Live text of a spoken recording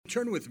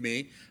Turn with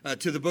me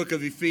to the book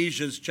of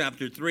Ephesians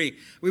chapter 3.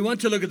 We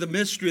want to look at the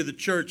mystery of the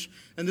church,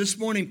 and this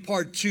morning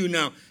part 2.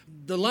 Now,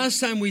 the last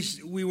time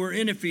we were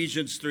in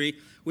Ephesians 3,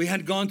 we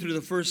had gone through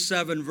the first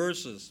 7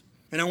 verses.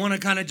 And I want to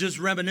kind of just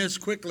reminisce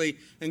quickly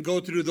and go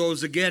through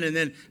those again and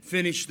then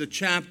finish the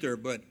chapter.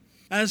 But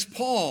as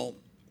Paul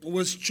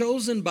was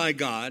chosen by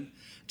God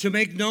to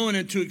make known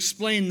and to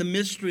explain the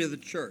mystery of the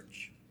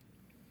church.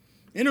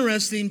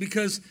 Interesting,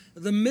 because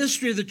the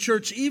mystery of the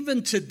church,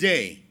 even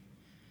today,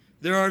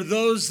 there are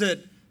those that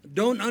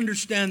don't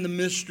understand the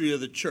mystery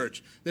of the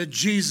church, that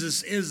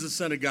Jesus is the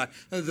Son of God,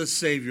 the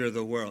Savior of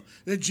the world,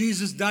 that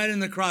Jesus died on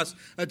the cross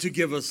to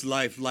give us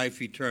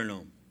life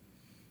eternal.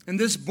 And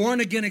this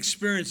born-again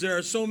experience, there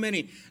are so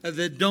many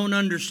that don't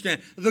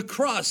understand. The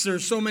cross, there are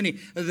so many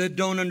that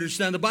don't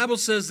understand. The Bible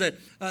says that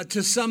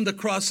to some the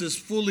cross is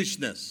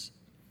foolishness.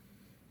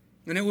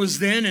 And it was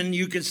then, and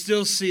you can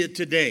still see it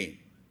today.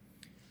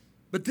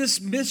 But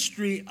this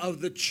mystery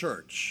of the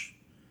church,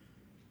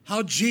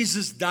 how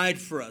Jesus died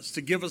for us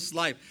to give us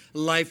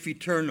life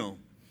eternal.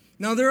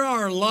 Now, there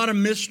are a lot of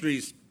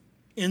mysteries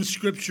in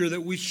Scripture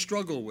that we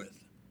struggle with.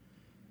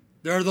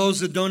 There are those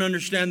that don't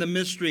understand the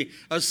mystery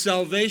of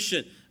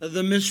salvation,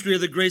 the mystery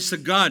of the grace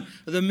of God,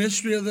 the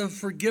mystery of the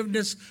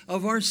forgiveness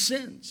of our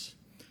sins,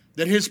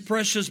 that His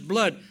precious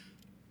blood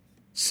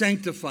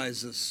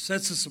sanctifies us,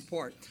 sets us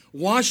apart,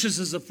 washes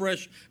us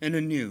afresh and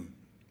anew.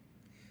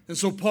 And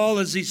so Paul,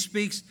 as he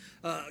speaks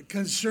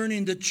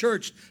concerning the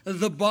church,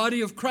 the body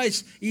of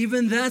Christ,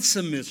 even that's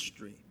a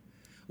mystery.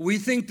 We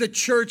think the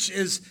church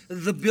is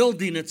the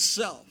building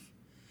itself.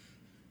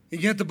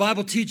 And yet the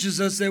Bible teaches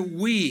us that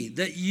we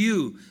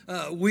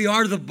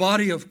are the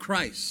body of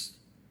Christ.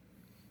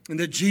 And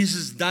that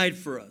Jesus died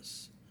for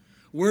us.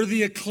 We're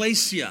the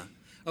ecclesia.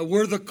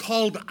 We're the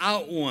called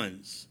out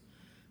ones.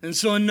 And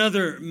so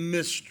another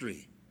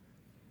mystery.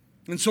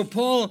 And so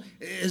Paul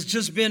has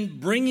just been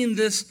bringing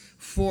this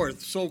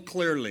forth so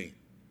clearly.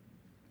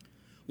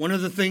 One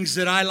of the things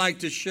that I like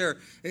to share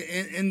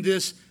in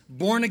this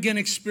born-again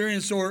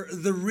experience, or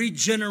the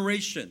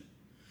regeneration,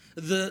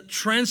 the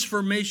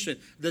transformation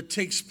that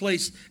takes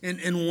place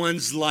in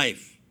one's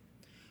life.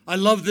 I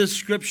love this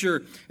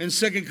scripture in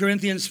 2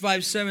 Corinthians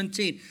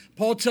 5:17.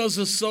 Paul tells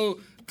us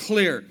so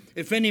clear,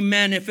 if any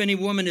man, if any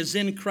woman is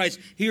in Christ,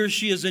 he or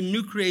she is a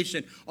new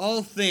creation.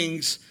 All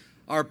things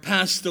are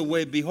passed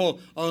away. Behold,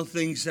 all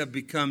things have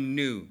become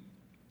new.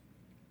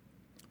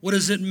 What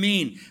does it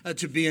mean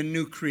to be a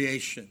new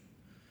creation?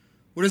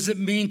 What does it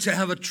mean to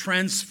have a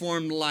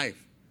transformed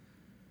life?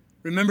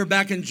 Remember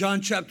back in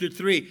John chapter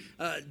 3,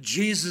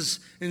 Jesus,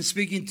 in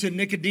speaking to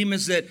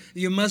Nicodemus, that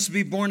you must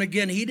be born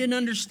again. He didn't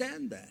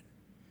understand that.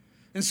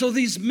 And so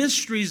these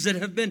mysteries that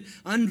have been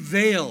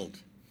unveiled,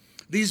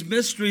 these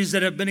mysteries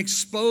that have been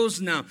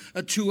exposed now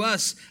to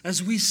us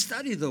as we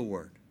study the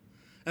Word,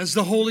 as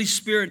the Holy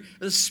Spirit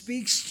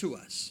speaks to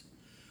us.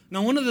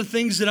 Now, one of the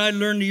things that I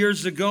learned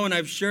years ago, and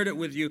I've shared it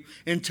with you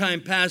in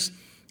time past,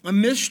 a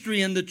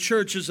mystery in the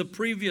church is a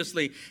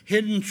previously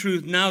hidden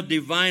truth now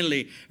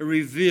divinely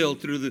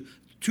revealed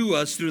to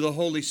us through the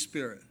Holy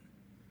Spirit.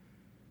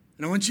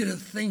 And I want you to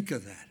think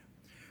of that.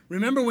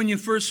 Remember when you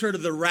first heard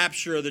of the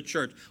rapture of the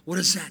church? What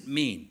does that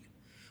mean?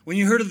 When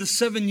you heard of the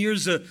 7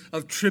 years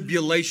of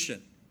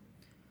tribulation,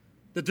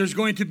 that there's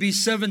going to be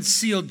 7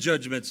 seal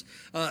judgments,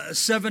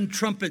 7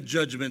 trumpet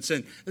judgments,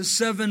 and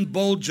 7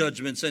 bowl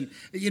judgments. And,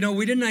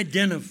 we didn't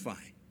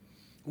identify.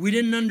 We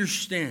didn't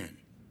understand.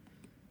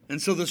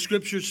 And so the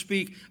scriptures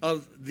speak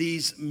of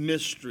these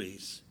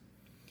mysteries.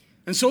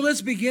 And so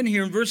let's begin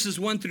here in verses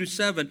 1 through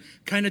 7,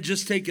 kind of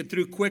just take it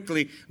through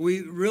quickly.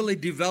 We really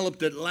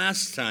developed it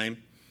last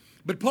time.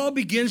 But Paul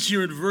begins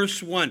here in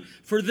verse 1.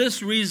 For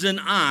this reason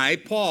I,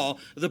 Paul,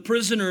 the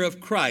prisoner of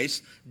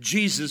Christ,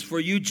 Jesus, for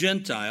you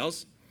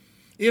Gentiles,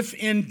 if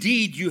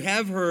indeed you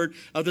have heard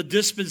of the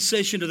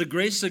dispensation of the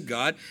grace of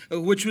God,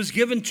 which was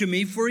given to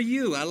me for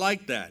you. I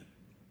like that.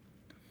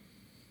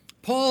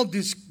 Paul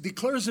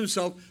declares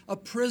himself a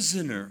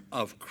prisoner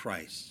of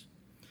Christ.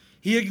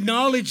 He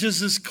acknowledges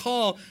his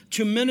call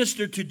to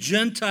minister to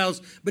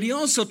Gentiles, but he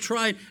also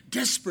tried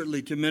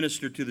desperately to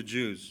minister to the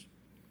Jews,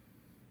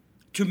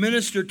 to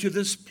minister to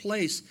this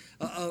place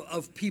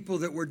of people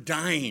that were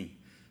dying,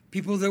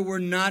 people that were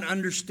not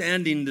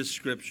understanding the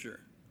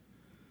Scripture.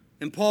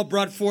 And Paul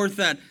brought forth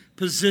that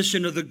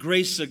position of the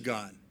grace of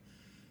God.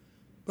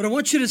 But I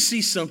want you to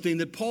see something,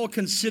 that Paul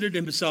considered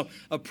himself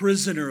a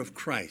prisoner of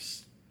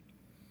Christ,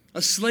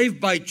 a slave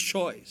by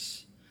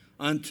choice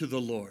unto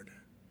the Lord.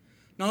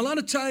 Now, a lot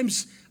of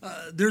times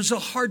there's a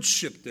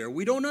hardship there.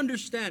 We don't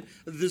understand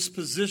this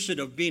position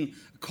of being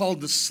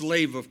called the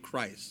slave of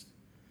Christ.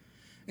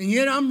 And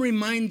yet I'm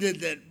reminded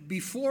that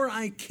before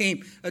I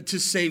came to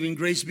saving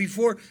grace,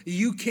 before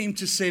you came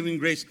to saving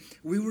grace,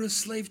 we were a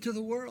slave to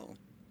the world.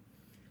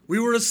 We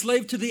were a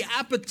slave to the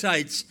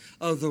appetites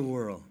of the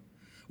world.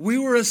 We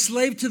were a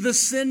slave to the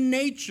sin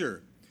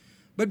nature.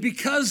 But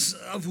because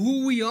of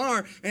who we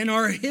are and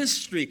our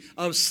history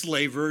of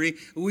slavery,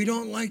 we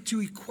don't like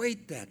to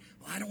equate that.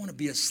 Well, I don't want to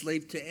be a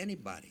slave to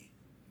anybody.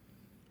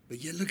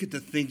 But yet look at the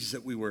things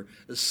that we were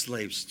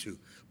slaves to.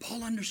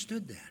 Paul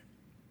understood that.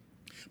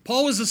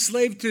 Paul was a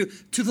slave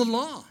to the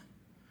law,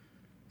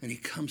 and he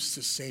comes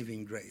to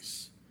saving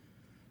grace.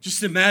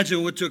 Just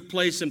imagine what took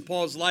place in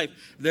Paul's life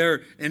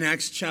there in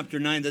Acts chapter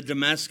 9, the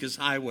Damascus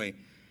highway.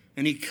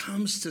 And he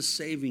comes to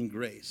saving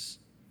grace.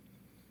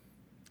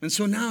 And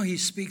so now he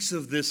speaks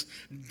of this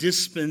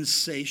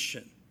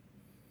dispensation,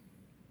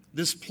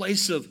 this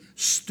place of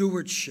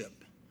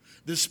stewardship,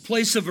 this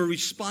place of a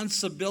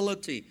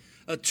responsibility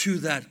to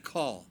that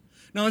call.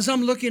 Now, as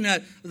I'm looking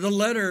at the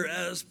letter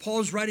as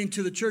Paul's writing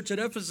to the church at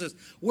Ephesus,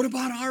 what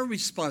about our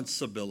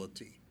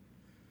responsibility?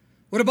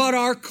 What about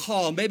our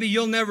call? Maybe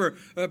you'll never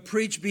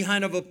preach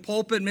behind of a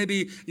pulpit.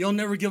 Maybe you'll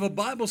never give a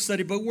Bible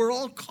study, but we're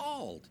all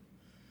called.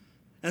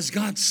 As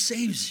God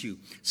saves you,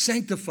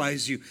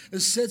 sanctifies you,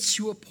 and sets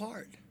you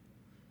apart.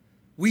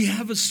 We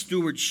have a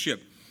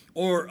stewardship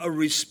or a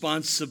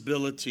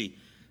responsibility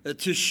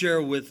to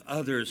share with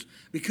others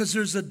because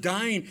there's a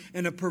dying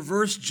and a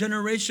perverse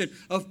generation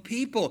of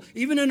people,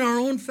 even in our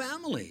own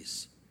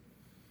families.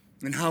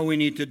 And how we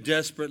need to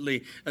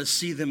desperately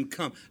see them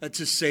come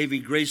to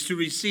saving grace, to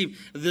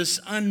receive this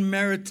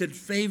unmerited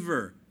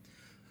favor.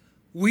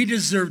 We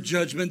deserve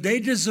judgment. They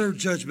deserve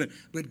judgment.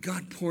 But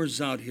God pours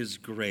out his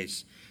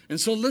grace. And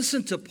so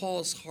listen to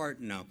Paul's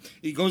heart now.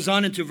 He goes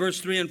on into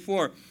verse 3 and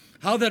 4.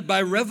 How that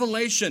by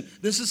revelation,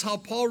 this is how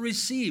Paul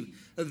received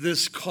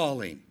this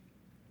calling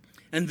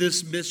and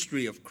this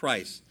mystery of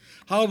Christ.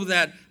 How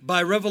that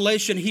by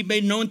revelation he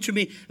made known to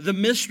me the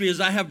mystery as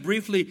I have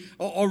briefly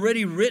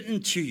already written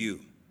to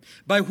you.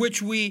 By which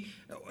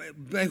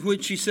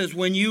he says,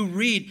 when you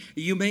read,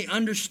 you may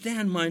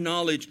understand my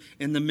knowledge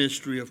in the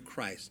mystery of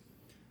Christ.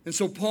 And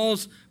so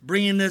Paul's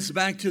bringing this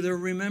back to their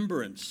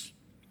remembrance.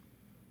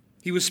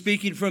 He was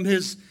speaking from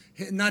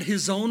not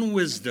his own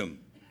wisdom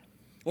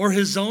or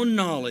his own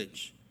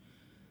knowledge,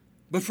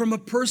 but from a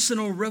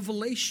personal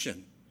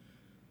revelation,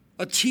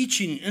 a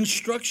teaching,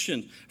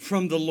 instruction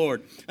from the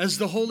Lord. As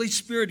the Holy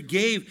Spirit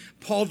gave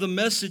Paul the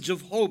message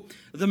of hope,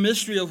 the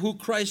mystery of who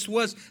Christ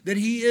was, that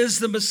he is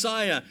the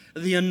Messiah,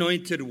 the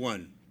anointed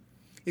one.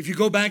 If you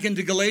go back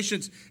into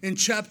Galatians in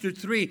chapter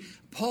 3,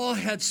 Paul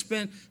had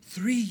spent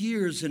 3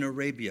 years in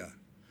Arabia.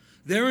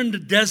 There in the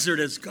desert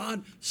as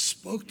God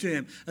spoke to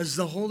him, as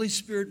the Holy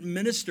Spirit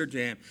ministered to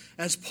him,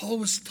 as Paul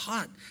was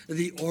taught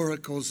the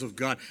oracles of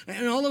God.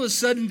 And all of a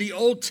sudden the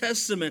Old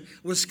Testament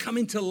was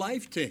coming to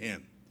life to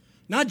him.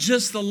 Not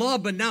just the law,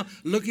 but now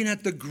looking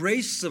at the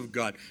grace of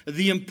God,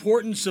 the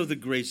importance of the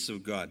grace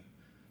of God.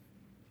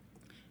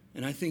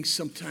 And I think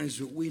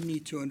sometimes what we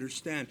need to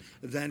understand,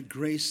 that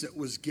grace that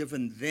was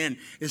given then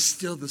is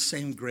still the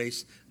same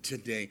grace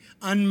today.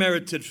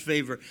 Unmerited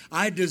favor.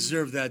 I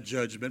deserve that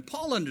judgment.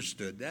 Paul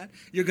understood that.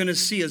 You're going to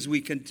see as we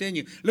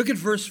continue. Look at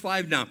verse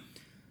 5 now.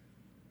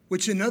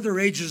 Which in other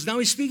ages, now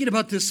he's speaking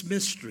about this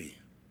mystery,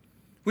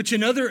 which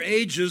in other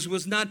ages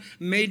was not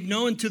made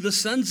known to the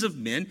sons of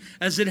men,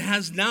 as it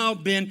has now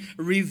been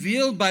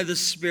revealed by the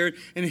Spirit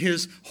in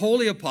his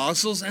holy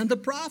apostles and the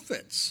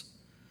prophets.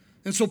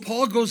 And so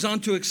Paul goes on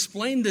to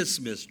explain this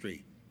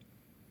mystery.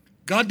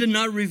 God did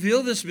not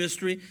reveal this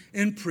mystery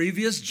in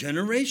previous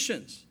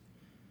generations,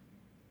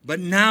 but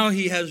now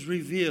he has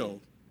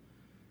revealed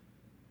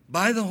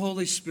by the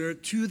Holy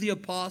Spirit to the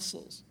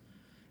apostles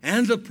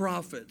and the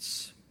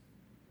prophets.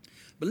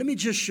 But let me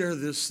just share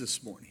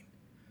this morning.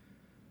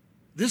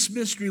 This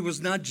mystery was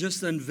not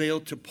just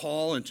unveiled to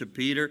Paul and to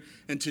Peter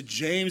and to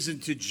James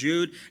and to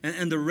Jude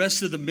and the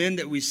rest of the men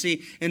that we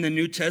see in the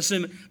New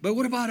Testament. But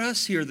what about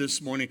us here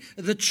this morning?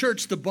 The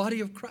church, the body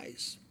of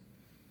Christ.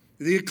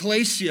 The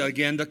ecclesia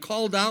again, the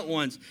called out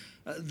ones.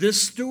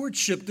 This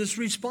stewardship, this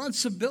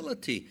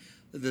responsibility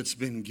that's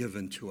been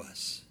given to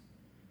us.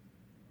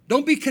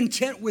 Don't be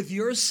content with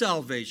your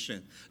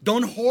salvation.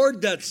 Don't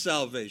hoard that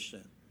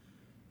salvation.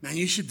 Man,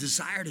 you should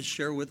desire to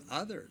share with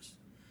others.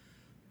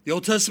 The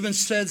Old Testament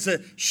says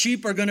that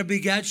sheep are going to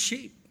beget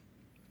sheep.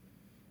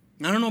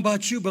 I don't know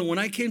about you, but when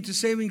I came to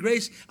saving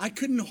grace, I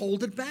couldn't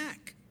hold it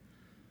back.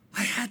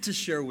 I had to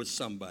share with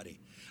somebody.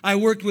 I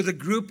worked with a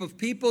group of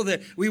people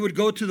that we would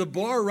go to the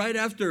bar right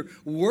after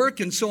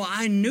work, and so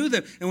I knew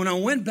them. And when I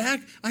went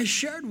back, I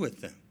shared with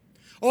them.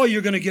 Oh,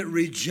 you're going to get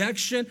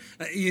rejection.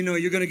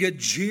 You're going to get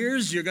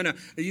jeers. You're going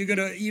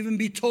to even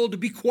be told to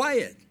be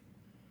quiet.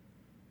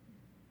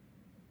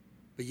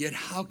 But yet,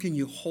 how can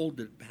you hold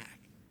it back?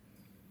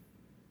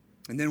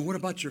 And then what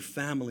about your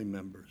family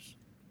members?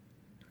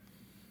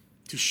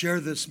 To share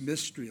this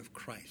mystery of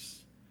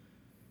Christ.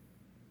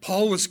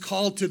 Paul was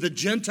called to the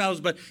Gentiles,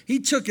 but he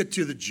took it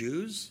to the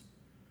Jews.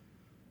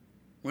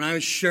 When I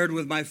was shared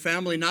with my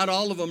family, not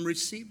all of them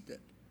received it.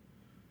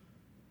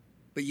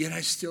 But yet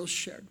I still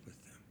shared with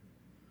them.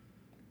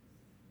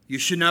 You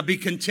should not be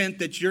content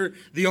that you're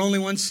the only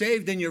one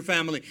saved in your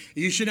family.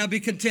 You should not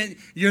be content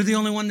you're the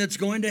only one that's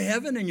going to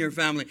heaven in your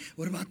family.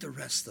 What about the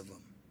rest of them?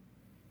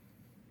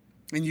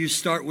 And you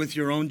start with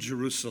your own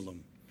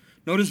Jerusalem.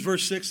 Notice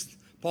verse 6,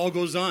 Paul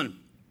goes on.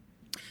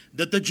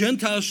 That the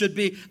Gentiles should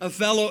be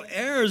fellow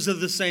heirs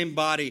of the same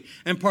body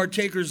and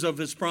partakers of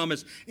his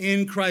promise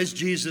in Christ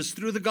Jesus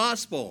through the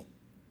gospel.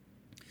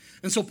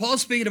 And so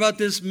Paul's speaking about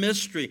this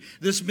mystery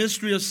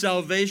of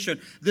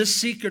salvation, this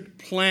secret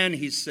plan,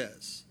 he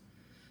says,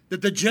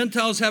 that the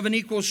Gentiles have an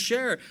equal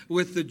share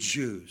with the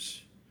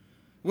Jews.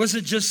 It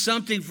wasn't just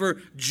something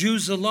for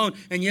Jews alone,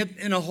 and yet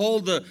in a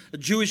whole, the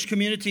Jewish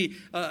community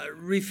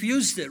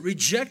refused it,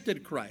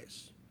 rejected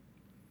Christ.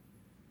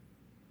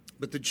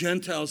 But the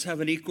Gentiles have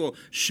an equal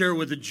share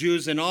with the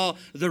Jews in all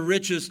the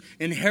riches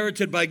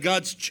inherited by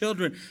God's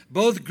children.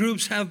 Both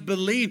groups have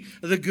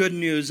believed the good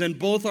news, and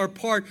both are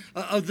part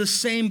of the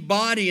same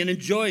body and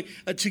enjoy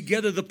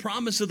together the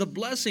promise of the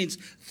blessings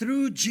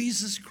through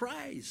Jesus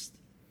Christ.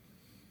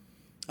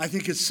 I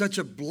think it's such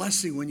a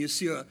blessing when you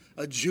see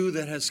a Jew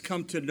that has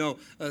come to know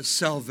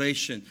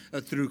salvation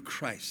through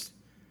Christ.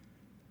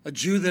 A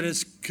Jew that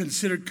is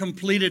considered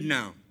completed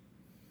now.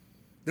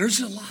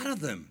 There's a lot of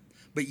them.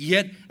 But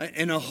yet,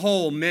 in a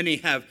whole, many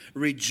have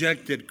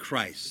rejected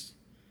Christ.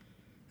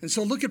 And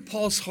so look at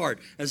Paul's heart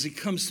as he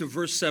comes to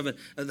verse 7,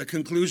 at the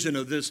conclusion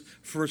of this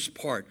first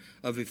part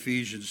of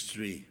Ephesians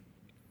 3.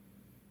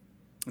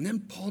 And then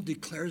Paul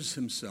declares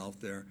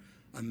himself there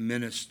a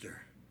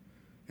minister.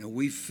 And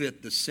we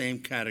fit the same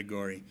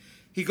category.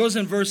 He goes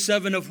in verse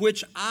 7, of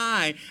which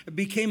I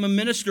became a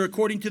minister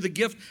according to the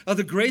gift of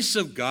the grace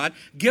of God,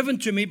 given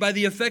to me by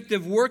the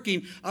effective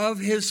working of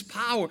his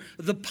power,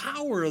 the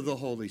power of the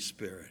Holy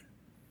Spirit.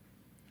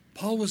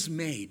 Paul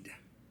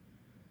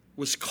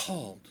was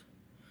called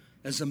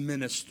as a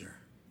minister.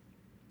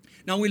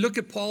 Now we look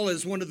at Paul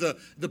as one of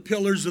the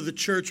pillars of the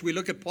church. We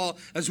look at Paul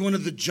as one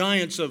of the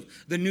giants of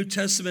the New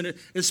Testament,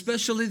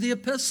 especially the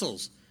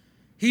epistles.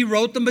 He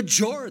wrote the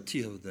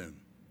majority of them.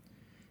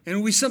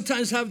 And we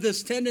sometimes have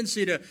this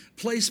tendency to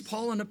place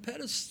Paul on a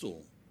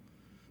pedestal.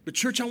 But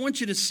church, I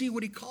want you to see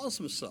what he calls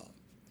himself.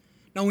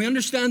 Now, we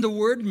understand the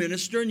word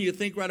minister, and you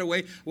think right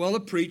away, well, a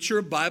preacher,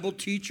 a Bible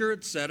teacher,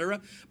 etc.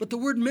 But the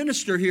word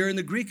minister here in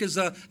the Greek is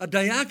a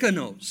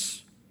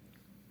diakonos.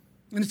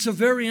 And it's a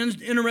very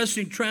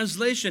interesting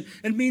translation.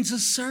 It means a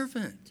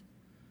servant.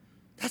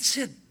 That's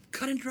it,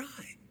 cut and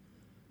dry.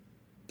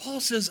 Paul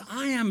says,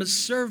 I am a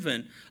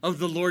servant of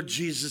the Lord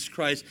Jesus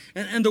Christ.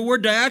 And the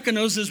word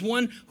diakonos is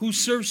one who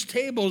serves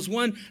tables,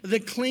 one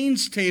that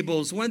cleans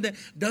tables, one that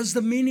does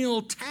the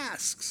menial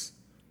tasks.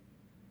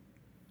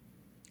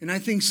 And I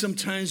think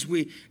sometimes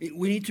we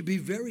need to be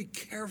very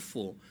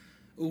careful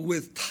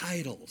with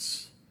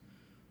titles.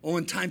 Oh,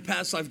 in time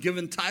past, I've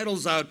given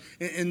titles out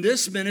in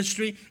this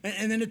ministry,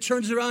 and then it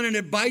turns around and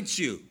it bites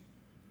you.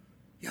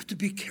 You have to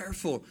be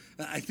careful.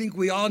 I think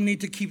we all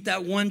need to keep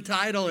that one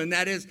title, and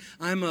that is,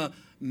 I'm a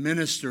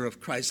minister of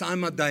Christ.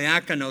 I'm a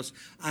diakonos.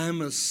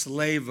 I'm a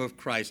slave of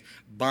Christ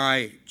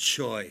by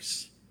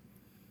choice.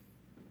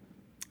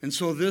 And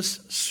so this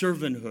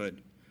servanthood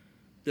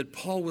that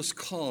Paul was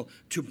called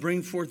to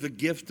bring forth the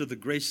gift of the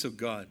grace of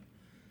God.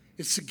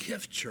 It's a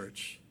gift,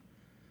 church.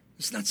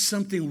 It's not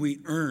something we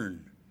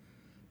earn,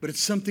 but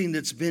it's something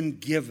that's been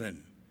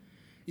given.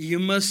 You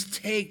must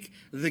take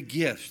the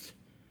gift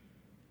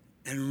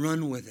and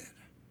run with it.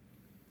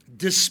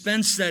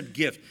 Dispense that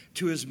gift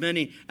to as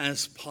many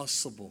as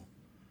possible.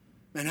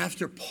 And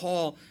after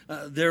Paul,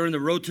 there in the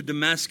road to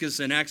Damascus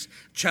in Acts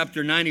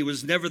chapter 9, he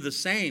was never the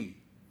same.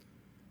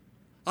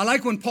 I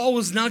like when Paul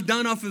was knocked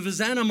down off of his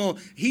animal,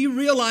 he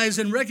realized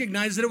and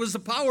recognized that it was the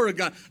power of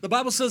God. The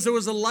Bible says there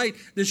was a light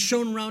that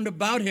shone round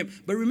about him.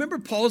 But remember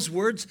Paul's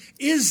words,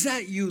 is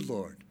that you,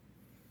 Lord?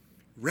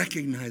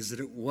 Recognize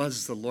that it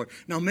was the Lord.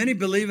 Now many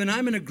believe, and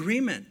I'm in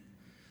agreement,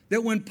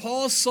 that when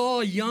Paul saw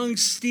young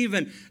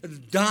Stephen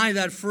die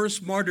that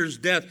first martyr's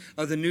death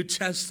of the New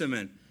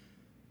Testament,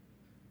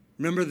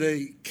 remember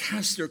they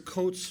cast their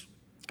coats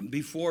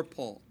before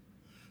Paul.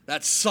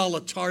 That's Saul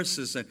of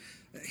Tarsus, and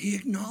he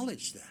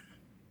acknowledged that.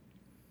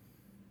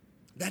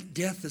 That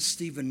death of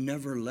Stephen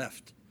never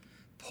left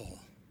Paul.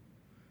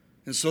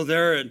 And so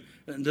there in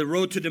the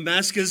road to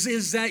Damascus,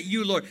 is that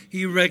you, Lord?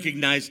 He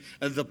recognized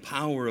the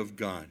power of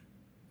God.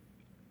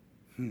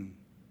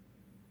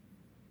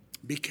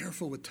 Be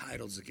careful with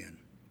titles again.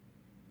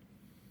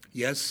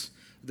 Yes,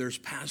 there's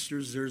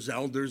pastors, there's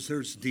elders,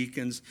 there's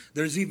deacons,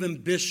 there's even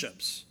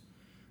bishops.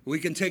 We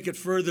can take it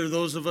further.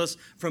 Those of us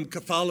from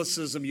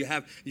Catholicism, you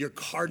have your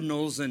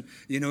cardinals and,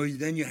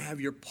 then you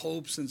have your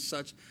popes and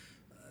such.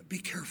 Be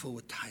careful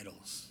with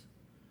titles.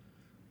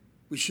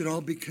 We should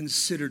all be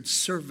considered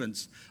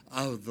servants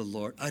of the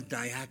Lord, a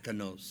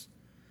diakonos.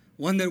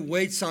 One that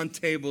waits on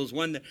tables,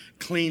 one that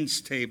cleans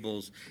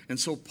tables. And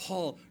so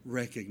Paul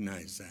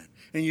recognized that.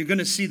 And you're going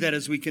to see that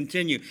as we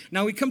continue.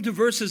 Now we come to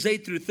verses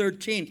 8 through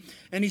 13,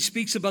 and he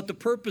speaks about the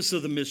purpose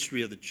of the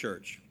mystery of the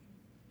church.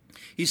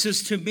 He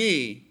says, to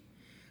me,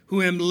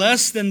 who am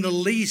less than the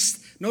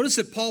least. Notice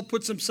that Paul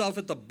puts himself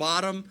at the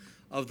bottom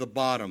of the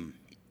bottom.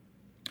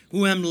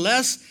 Who am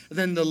less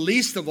than the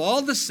least of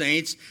all the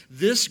saints,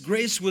 this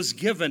grace was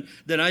given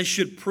that I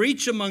should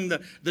preach among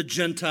the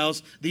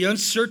Gentiles the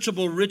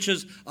unsearchable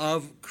riches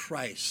of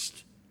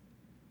Christ.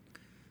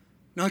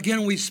 Now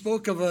again, we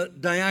spoke of a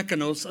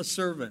diakonos, a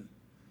servant.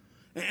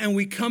 And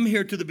we come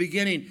here to the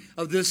beginning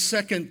of this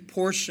second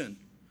portion.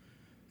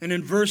 And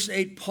in verse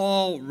 8,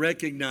 Paul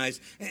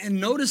recognized, and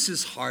notice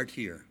his heart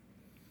here.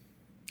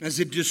 as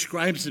it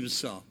describes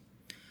himself.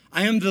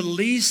 I am the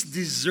least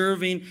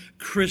deserving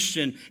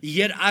Christian,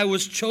 yet I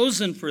was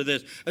chosen for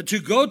this, to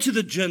go to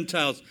the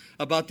Gentiles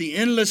about the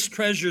endless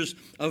treasures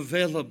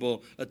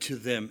available to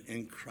them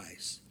in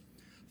Christ.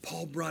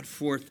 Paul brought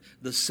forth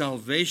the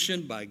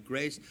salvation by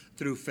grace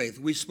through faith.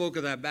 We spoke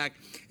of that back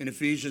in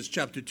Ephesians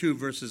chapter 2,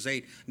 verses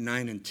 8,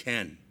 9, and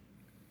 10.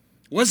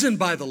 It wasn't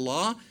by the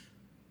law,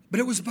 but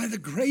it was by the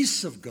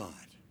grace of God.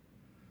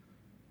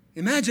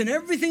 Imagine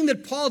everything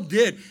that Paul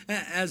did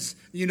as,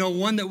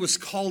 one that was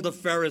called a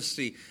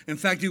Pharisee. In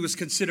fact, he was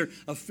considered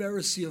a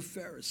Pharisee of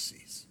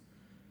Pharisees.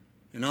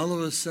 And all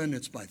of a sudden,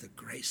 it's by the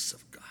grace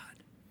of God.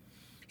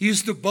 He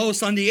used to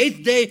boast, on the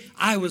 8th day,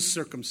 I was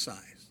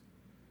circumcised.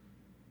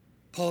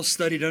 Paul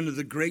studied under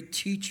the great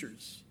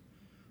teachers.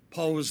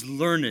 Paul was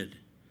learned,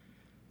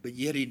 but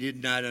yet he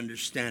did not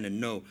understand and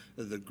know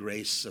the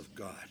grace of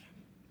God.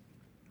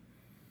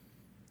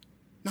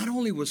 Not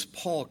only was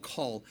Paul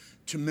called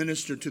to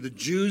minister to the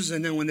Jews,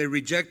 and then when they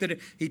rejected it,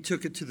 he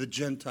took it to the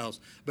Gentiles.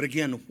 But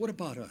again, what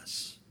about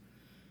us?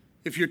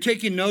 If you're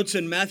taking notes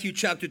in Matthew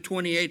chapter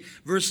 28,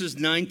 verses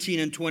 19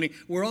 and 20,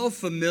 we're all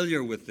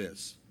familiar with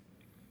this.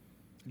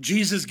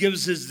 Jesus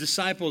gives his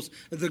disciples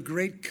the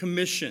Great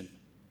Commission.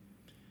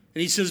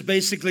 And he says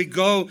basically,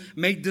 go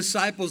make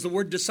disciples. The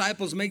word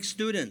disciples, make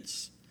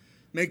students,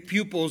 make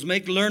pupils,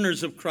 make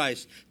learners of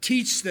Christ.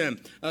 Teach them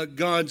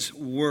God's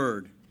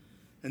word.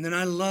 And then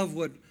I love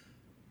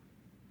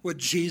what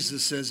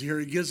Jesus says here.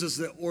 He gives us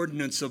the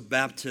ordinance of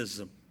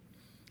baptism.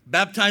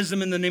 Baptize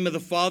them in the name of the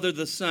Father,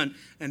 the Son,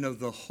 and of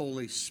the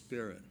Holy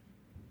Spirit.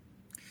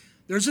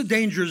 There's a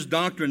dangerous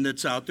doctrine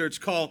that's out there. It's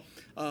called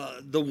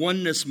the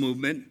oneness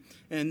movement.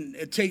 And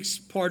it takes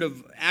part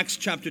of Acts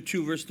chapter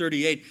 2, verse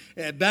 38.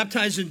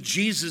 Baptize in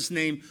Jesus'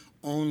 name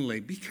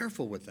only. Be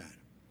careful with that.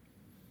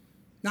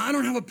 Now, I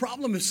don't have a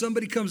problem if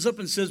somebody comes up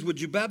and says,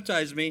 would you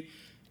baptize me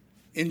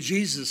in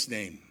Jesus'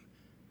 name?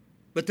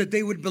 But that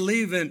they would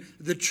believe in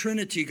the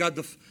Trinity, God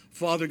the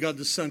Father, God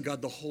the Son,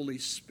 God the Holy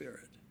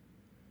Spirit.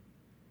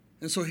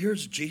 And so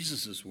here's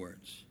Jesus'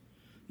 words.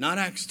 Not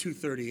Acts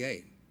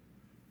 2:38.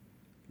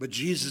 But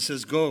Jesus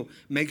says, go,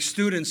 make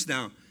students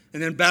now.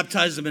 And then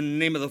baptize them in the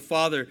name of the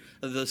Father,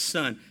 the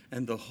Son,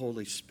 and the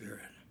Holy Spirit.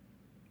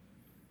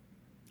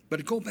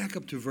 But go back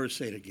up to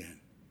verse 8 again.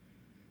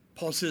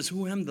 Paul says,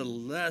 who am the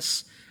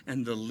less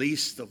and the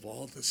least of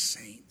all the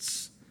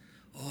saints?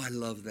 Oh, I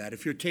love that.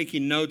 If you're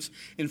taking notes,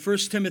 in 1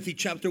 Timothy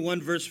chapter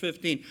 1, verse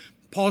 15,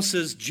 Paul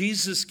says,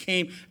 Jesus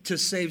came to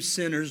save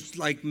sinners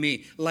like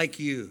me, like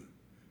you.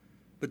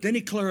 But then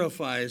he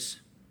clarifies,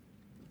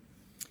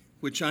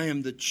 which I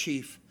am the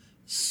chief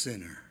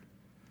sinner.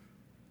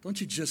 Don't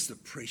you just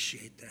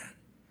appreciate that?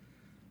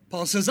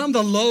 Paul says, I'm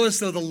the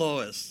lowest of the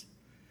lowest.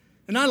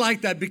 And I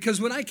like that because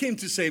when I came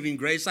to saving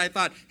grace, I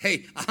thought,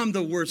 hey, I'm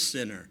the worst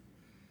sinner.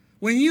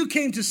 When you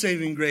came to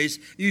saving grace,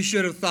 you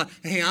should have thought,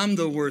 hey, I'm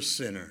the worst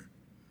sinner.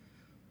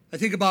 I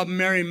think about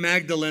Mary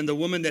Magdalene, the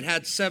woman that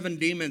had 7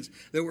 demons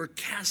that were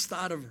cast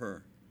out of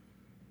her.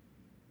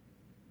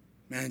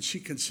 Man, she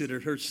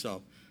considered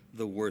herself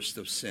the worst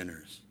of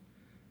sinners.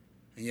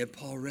 And yet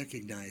Paul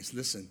recognized,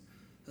 listen,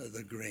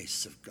 the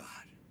grace of God.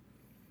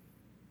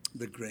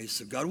 The grace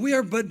of God. We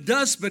are but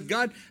dust, but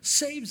God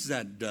saves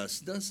that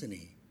dust, doesn't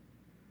he?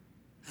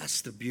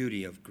 That's the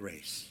beauty of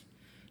grace.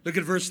 Look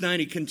at verse 9.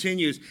 He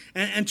continues,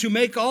 and to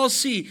make all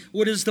see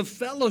what is the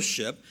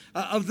fellowship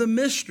of the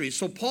mystery.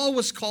 So Paul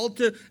was called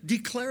to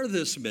declare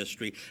this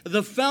mystery.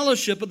 The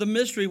fellowship of the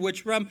mystery,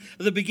 which from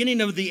the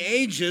beginning of the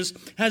ages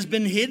has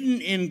been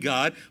hidden in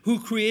God, who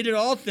created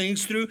all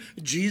things through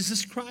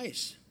Jesus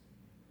Christ.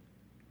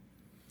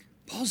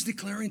 Paul's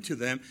declaring to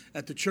them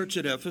at the church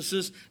at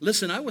Ephesus,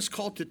 listen, I was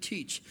called to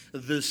teach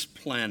this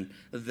plan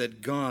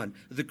that God,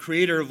 the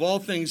creator of all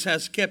things,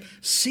 has kept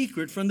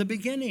secret from the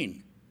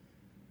beginning.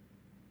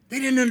 They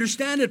didn't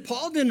understand it.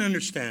 Paul didn't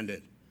understand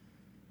it.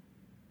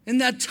 In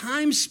that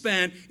time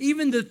span,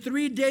 even the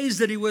 3 days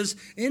that he was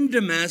in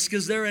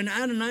Damascus, there in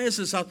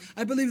Ananias' house,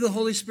 I believe the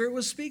Holy Spirit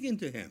was speaking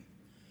to him.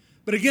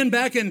 But again,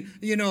 back in,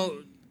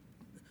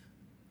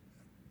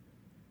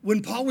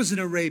 when Paul was in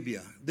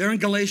Arabia, there in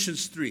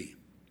Galatians 3,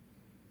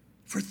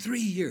 for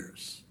 3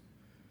 years,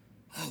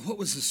 what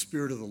was the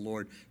Spirit of the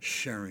Lord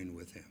sharing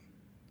with him?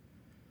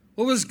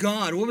 What was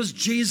God? What was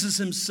Jesus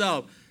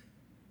himself?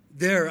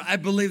 There, I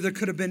believe there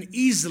could have been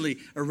easily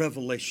a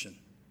revelation.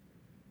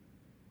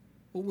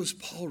 What was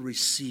Paul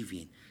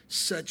receiving?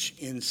 Such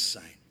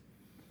insight.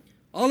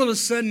 All of a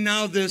sudden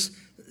now this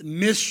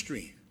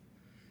mystery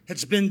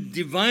has been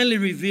divinely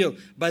revealed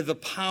by the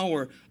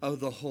power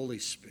of the Holy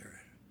Spirit.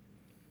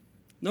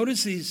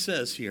 Notice he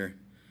says here,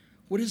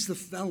 what is the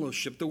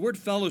fellowship? The word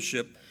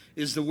fellowship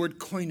is the word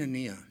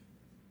koinonia.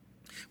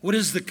 What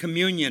is the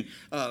communion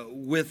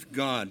with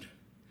God?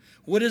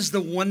 What is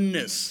the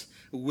oneness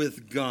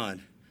with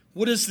God?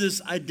 What is this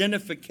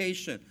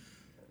identification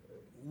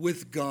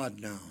with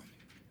God now?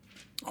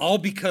 All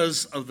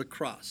because of the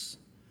cross.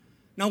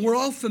 Now, we're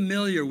all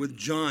familiar with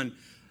John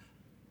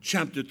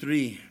chapter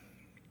 3,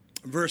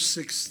 verse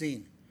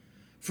 16.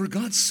 For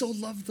God so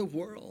loved the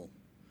world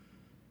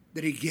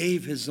that he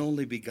gave his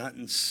only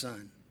begotten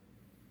Son.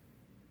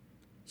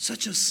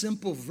 Such a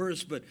simple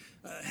verse, but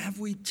have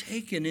we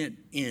taken it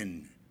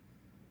in?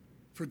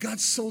 For God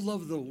so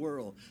loved the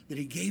world that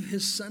he gave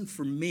his son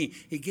for me.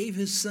 He gave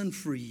his son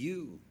for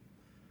you.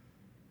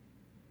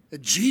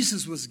 That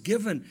Jesus was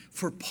given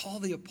for Paul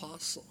the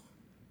Apostle.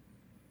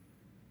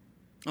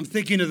 I'm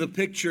thinking of the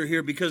picture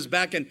here because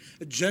back in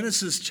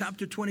Genesis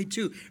chapter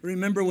 22,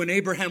 remember when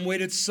Abraham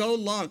waited so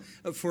long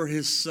for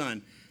his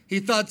son. He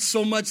thought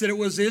so much that it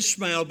was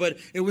Ishmael, but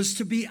it was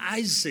to be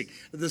Isaac,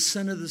 the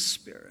son of the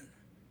Spirit.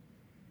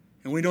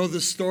 And we know the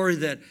story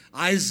that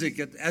Isaac,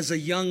 as a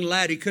young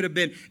lad, he could have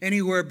been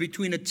anywhere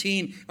between a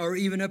teen or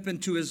even up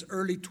into his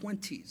early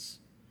 20s.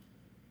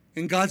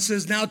 And God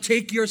says, now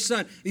take your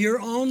son, your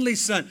only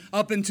son,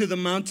 up into the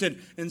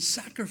mountain and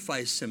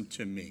sacrifice him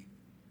to me.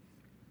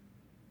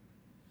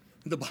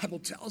 The Bible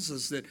tells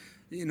us that,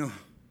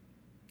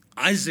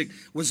 Isaac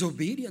was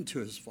obedient to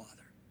his father.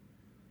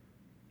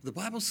 The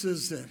Bible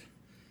says that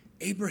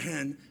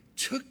Abraham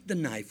took the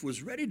knife,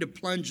 was ready to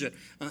plunge it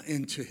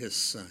into his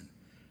son.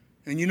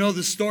 And you know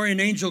the story, an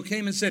angel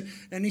came and said,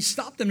 and he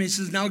stopped him and he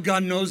says, now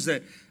God knows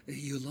that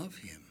you love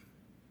him.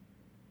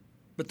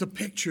 But the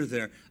picture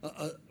there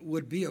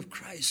would be of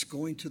Christ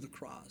going to the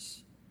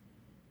cross.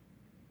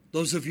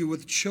 Those of you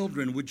with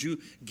children, would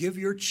you give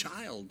your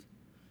child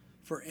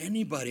for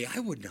anybody? I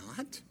would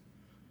not.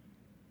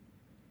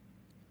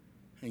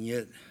 And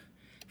yet,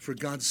 for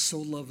God so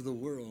loved the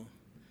world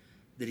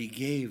that he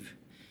gave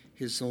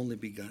his only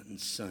begotten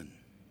Son.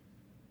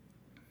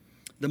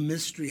 The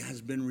mystery has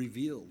been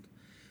revealed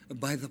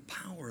by the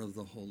power of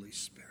the Holy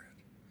Spirit.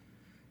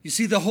 You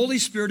see, the Holy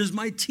Spirit is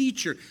my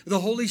teacher.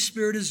 The Holy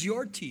Spirit is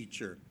your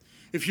teacher.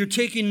 If you're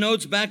taking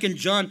notes back in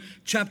John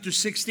chapter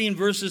 16,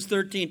 verses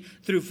 13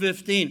 through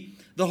 15,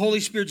 the Holy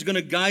Spirit's going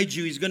to guide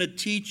you. He's going to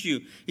teach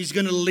you. He's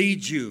going to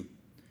lead you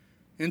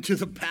into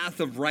the path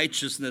of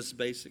righteousness,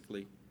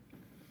 basically.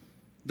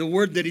 The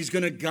word that he's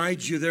going to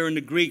guide you there in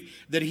the Greek,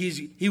 that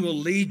he will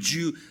lead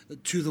you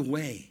to the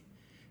way.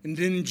 And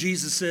didn't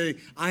Jesus say,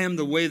 I am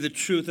the way, the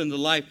truth, and the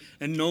life,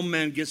 and no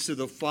man gets to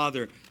the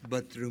Father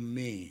but through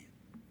me?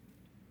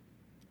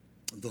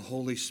 The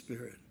Holy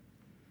Spirit.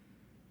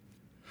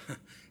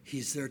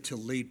 He's there to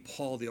lead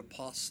Paul the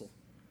Apostle,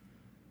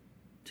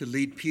 to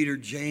lead Peter,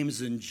 James,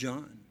 and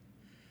John.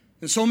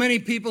 And so many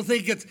people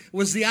think it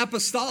was the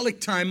apostolic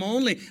time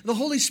only. The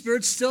Holy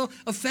Spirit's still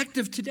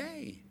effective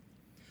today.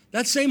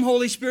 That same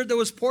Holy Spirit that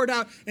was poured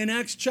out in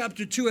Acts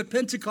chapter 2 at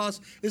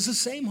Pentecost is the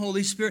same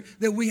Holy Spirit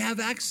that we have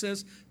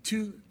access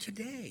to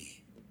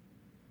today.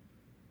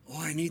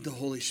 Oh, I need the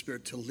Holy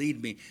Spirit to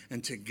lead me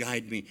and to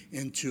guide me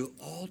into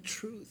all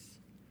truth.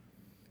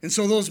 And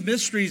so those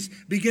mysteries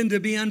begin to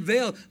be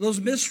unveiled.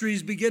 Those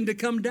mysteries begin to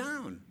come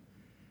down.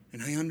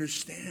 And I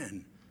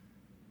understand.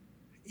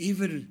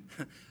 Even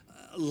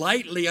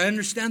lightly, I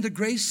understand the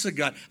grace of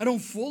God. I don't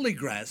fully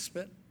grasp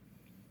it.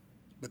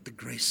 But the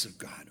grace of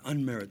God,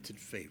 unmerited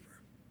favor.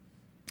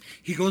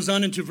 He goes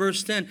on into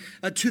verse 10,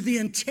 to the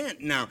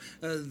intent now,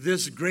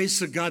 this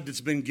grace of God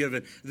that's been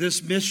given,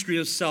 this mystery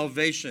of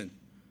salvation.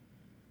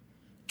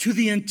 To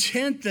the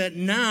intent that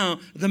now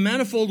the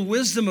manifold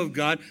wisdom of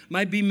God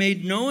might be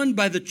made known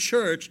by the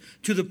church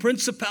to the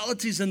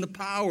principalities and the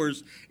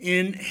powers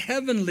in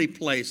heavenly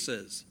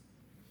places.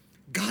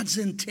 God's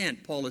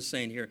intent, Paul is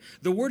saying here.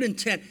 The word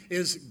intent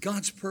is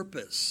God's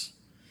purpose,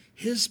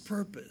 his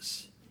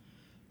purpose.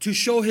 To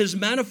show his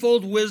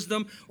manifold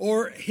wisdom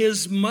or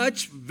his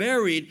much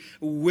varied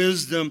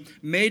wisdom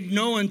made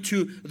known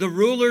to the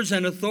rulers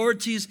and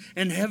authorities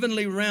in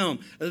heavenly realm.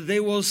 They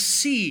will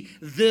see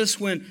this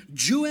when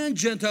Jew and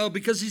Gentile,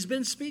 because he's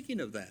been speaking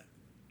of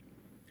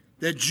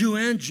that Jew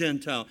and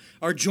Gentile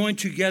are joined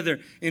together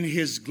in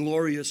his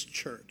glorious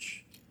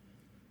church.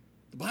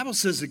 The Bible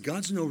says that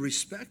God's no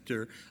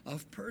respecter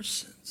of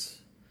persons.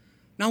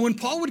 Now, when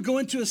Paul would go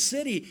into a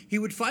city, he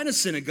would find a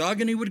synagogue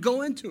and he would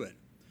go into it.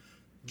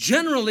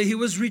 Generally, he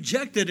was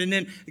rejected, and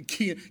then,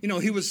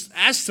 he was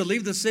asked to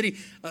leave the city,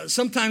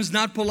 sometimes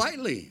not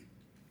politely.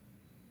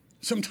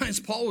 Sometimes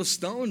Paul was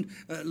stoned,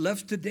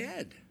 left to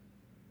dead.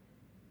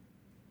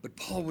 But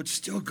Paul would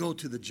still go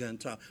to the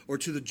Gentile, or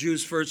to the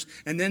Jews first,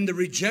 and then the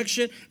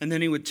rejection, and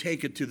then he would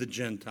take it to the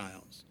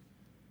Gentiles.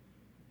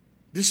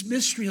 This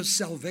mystery of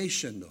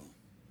salvation, though,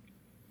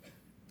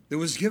 that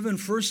was given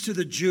first to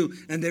the Jew,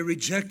 and they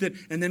rejected,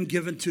 and then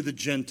given to the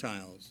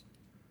Gentiles.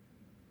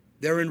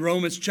 There in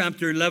Romans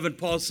chapter 11,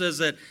 Paul says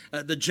that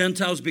the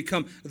Gentiles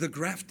become the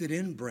grafted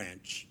in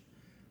branch.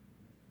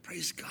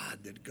 Praise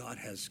God that God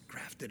has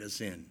grafted us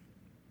in.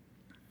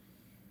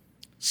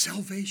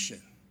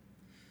 Salvation.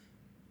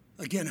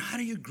 Again, how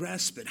do you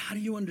grasp it? How do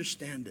you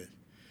understand it?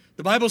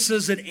 The Bible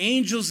says that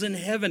angels in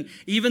heaven,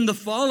 even the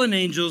fallen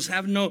angels,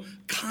 have no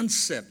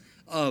concept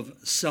of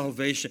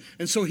salvation.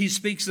 And so he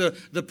speaks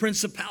of the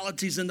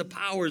principalities and the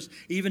powers,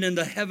 even in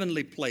the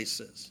heavenly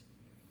places.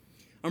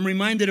 I'm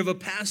reminded of a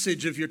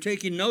passage, if you're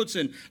taking notes,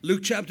 in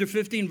Luke chapter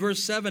 15,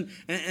 verse 7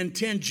 and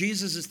 10.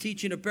 Jesus is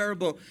teaching a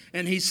parable,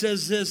 and he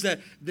says this,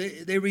 that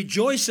they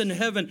rejoice in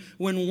heaven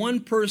when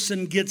one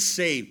person gets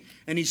saved.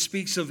 And he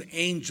speaks of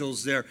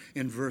angels there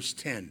in verse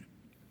 10.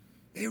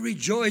 They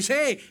rejoice.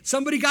 Hey,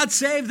 somebody got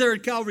saved there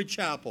at Calvary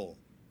Chapel.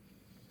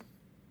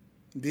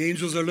 The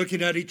angels are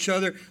looking at each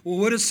other. Well,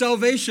 what does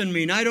salvation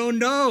mean? I don't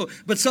know,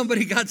 but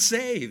somebody got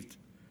saved.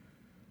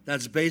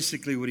 That's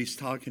basically what he's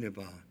talking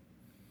about.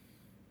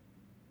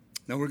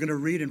 Now we're going to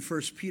read in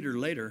 1 Peter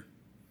later,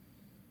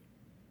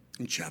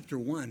 in chapter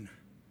 1,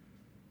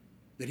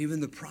 that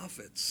even the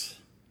prophets,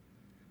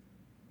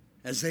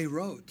 as they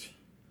wrote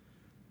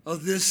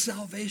of this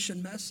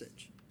salvation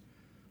message,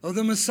 of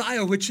the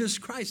Messiah, which is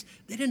Christ,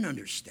 they didn't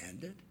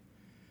understand it.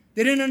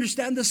 They didn't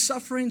understand the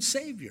suffering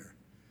Savior.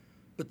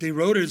 But they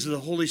wrote it as the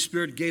Holy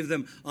Spirit gave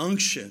them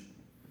unction.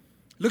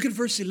 Look at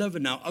verse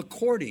 11 now.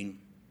 According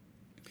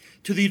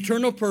to the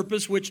eternal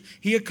purpose which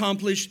he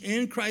accomplished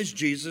in Christ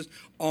Jesus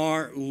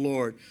our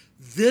Lord.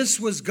 This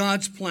was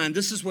God's plan.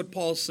 This is what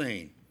Paul's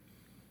saying.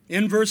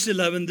 In verse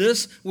 11,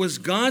 this was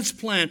God's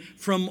plan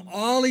from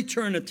all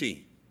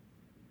eternity.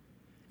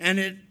 And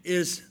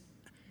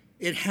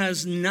it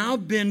has now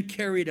been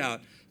carried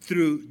out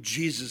through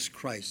Jesus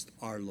Christ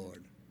our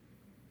Lord.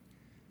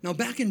 Now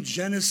back in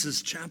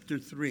Genesis chapter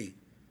 3,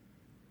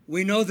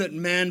 we know that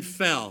man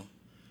fell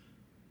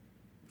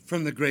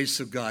from the grace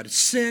of God.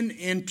 Sin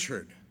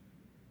entered.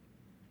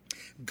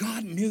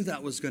 God knew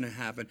that was going to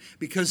happen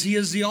because he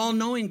is the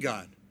all-knowing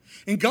God.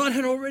 And God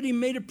had already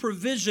made a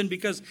provision,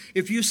 because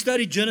if you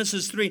study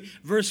Genesis 3,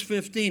 verse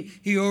 15,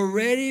 he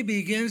already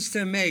begins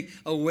to make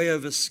a way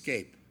of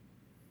escape.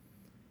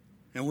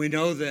 And we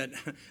know that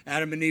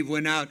Adam and Eve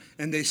went out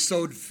and they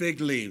sowed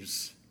fig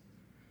leaves.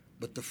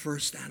 But the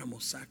first animal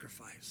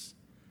sacrifice,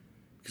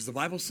 because the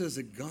Bible says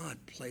that God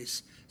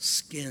placed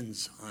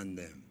skins on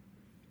them.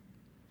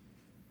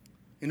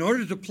 In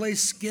order to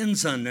place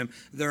skins on them,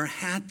 there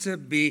had to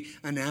be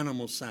an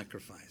animal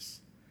sacrifice.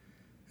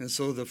 And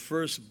so the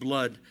first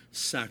blood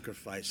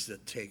sacrifice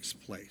that takes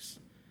place.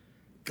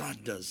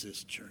 God does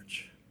this,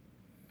 church.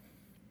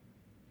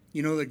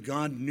 You know that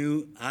God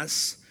knew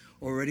us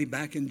already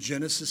back in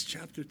Genesis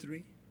chapter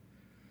 3?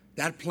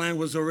 That plan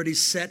was already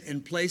set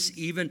in place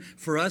even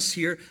for us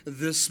here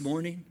this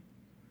morning.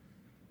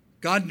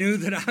 God knew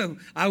that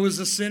I was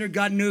a sinner.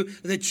 God knew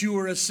that you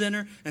were a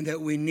sinner and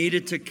that we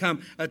needed to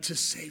come to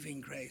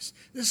saving grace.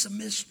 This is a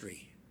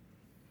mystery.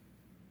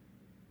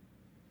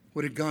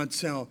 What did God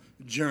tell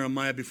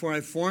Jeremiah? Before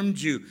I formed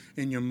you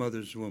in your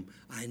mother's womb,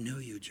 I knew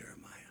you, Jeremiah.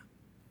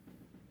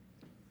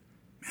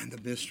 Man,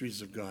 the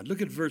mysteries of God.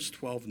 Look at verse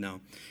 12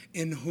 now.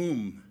 In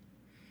whom,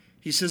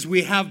 he says,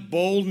 we have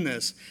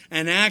boldness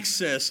and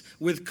access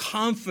with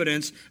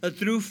confidence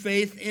through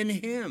faith in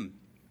him.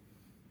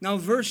 Now,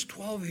 verse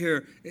 12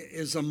 here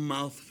is a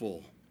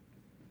mouthful.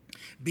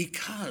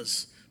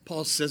 Because,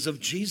 Paul says, of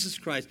Jesus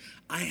Christ,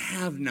 I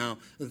have now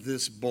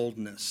this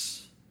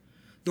boldness.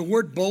 The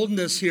word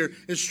boldness here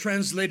is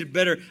translated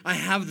better. I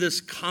have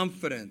this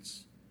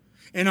confidence.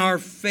 And our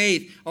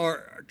faith,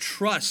 our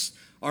trust,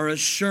 our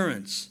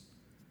assurance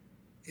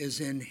is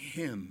in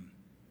him.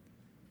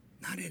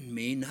 Not in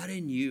me, not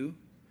in you,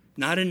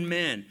 not in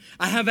man.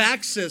 I have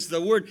access.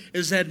 The word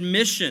is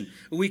admission.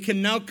 We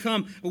can now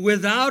come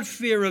without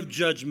fear of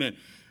judgment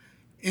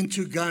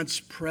into God's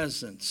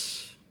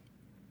presence.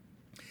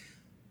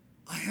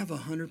 I have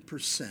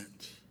 100%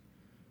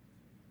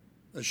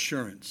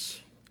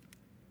 assurance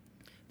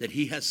that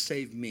he has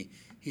saved me.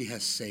 He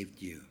has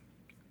saved you.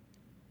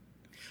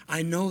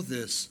 I know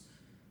this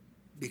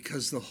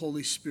because the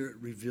Holy Spirit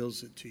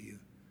reveals it to you.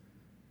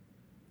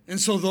 And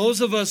so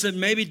those of us that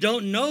maybe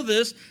don't know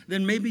this,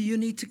 then maybe you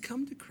need to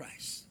come to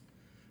Christ.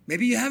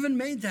 Maybe you haven't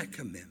made that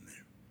commitment.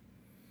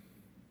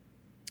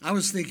 I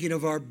was thinking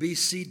of our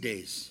BC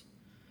days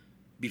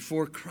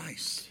before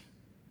Christ.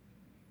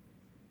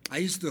 I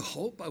used to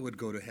hope I would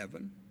go to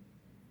heaven.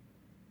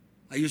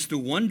 I used to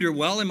wonder,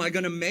 well, am I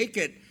going to make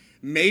it?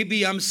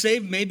 Maybe I'm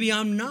saved, maybe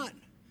I'm not.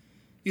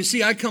 You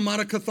see, I come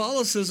out of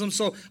Catholicism,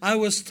 so I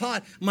was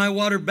taught my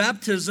water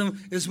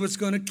baptism is what's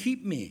going to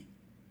keep me.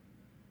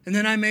 And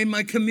then I made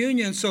my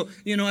communion, so,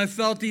 I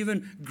felt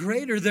even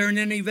greater there. And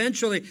then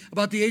eventually,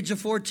 about the age of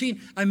 14,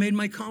 I made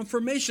my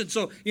confirmation.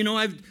 So,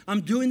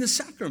 I'm doing the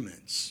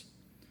sacraments.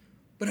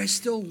 But I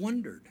still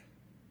wondered,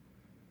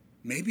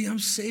 maybe I'm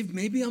saved,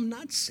 maybe I'm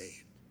not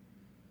saved.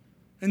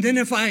 And then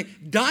if I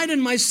died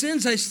in my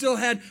sins, I still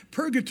had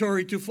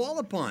purgatory to fall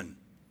upon.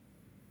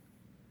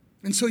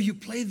 And so you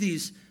play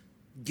these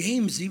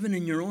games even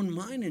in your own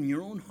mind and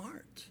your own heart.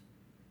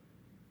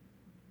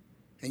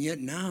 And yet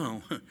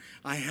now,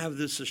 I have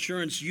this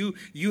assurance. You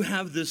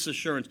have this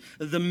assurance.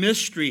 The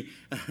mystery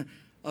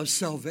of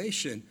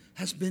salvation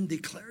has been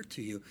declared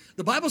to you.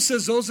 The Bible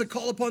says those that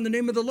call upon the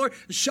name of the Lord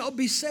shall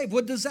be saved.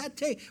 What does that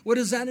take? What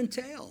does that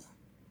entail?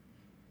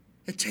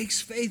 It takes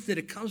faith that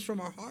it comes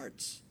from our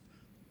hearts.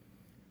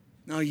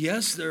 Now,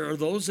 yes, there are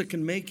those that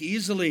can make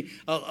easily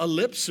a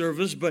lip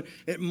service, but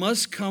it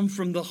must come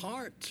from the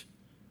heart.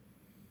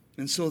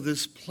 And so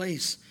this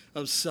place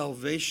of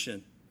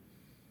salvation,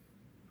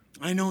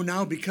 I know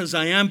now because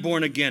I am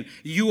born again.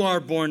 You are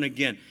born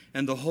again.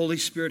 And the Holy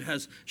Spirit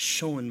has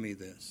shown me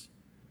this.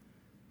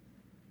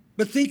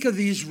 But think of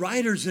these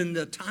writers in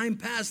the time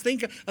past.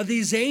 Think of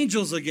these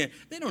angels again.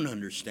 They don't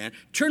understand.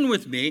 Turn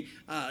with me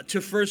to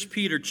 1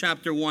 Peter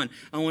chapter 1.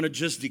 I want to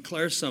just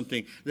declare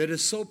something that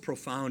is so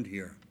profound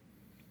here.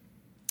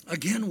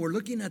 Again, we're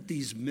looking at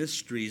these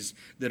mysteries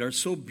that are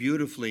so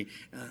beautifully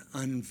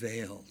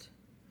unveiled.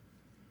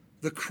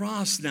 The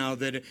cross now,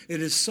 that it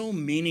is so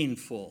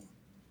meaningful.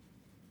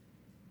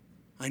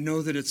 I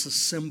know that it's a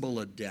symbol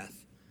of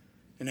death.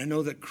 And I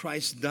know that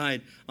Christ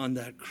died on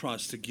that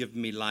cross to give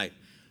me life.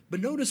 But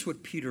notice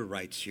what Peter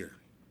writes here.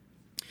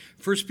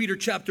 1 Peter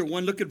chapter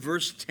 1, look at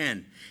verse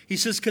 10. He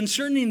says,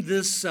 concerning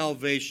this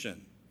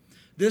salvation,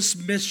 this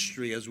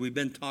mystery, as we've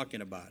been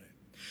talking about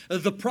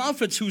it, the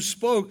prophets who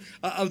spoke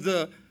of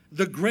the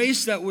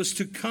grace that was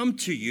to come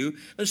to you,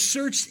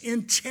 searched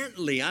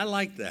intently. I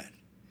like that.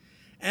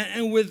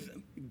 And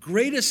with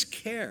greatest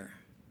care.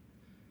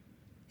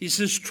 He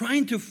says,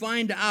 trying to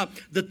find out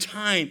the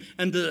time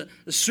and the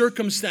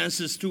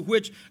circumstances to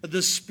which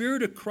the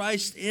Spirit of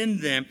Christ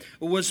in them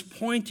was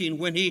pointing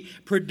when he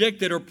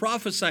predicted or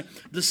prophesied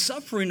the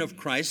suffering of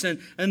Christ and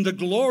the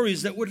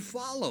glories that would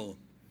follow.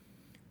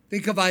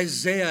 Think of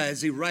Isaiah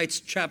as he writes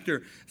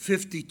chapter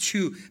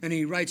 52 and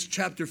he writes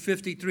chapter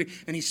 53,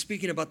 and he's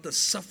speaking about the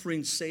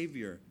suffering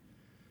Savior.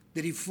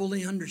 Did he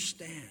fully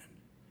understand?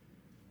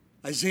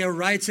 Isaiah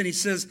writes and he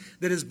says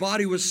that his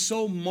body was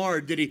so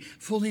marred. Did he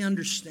fully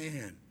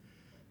understand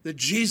that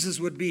Jesus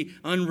would be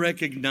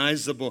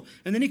unrecognizable?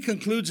 And then he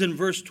concludes in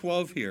verse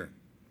 12 here.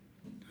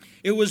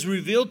 It was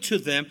revealed to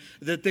them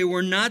that they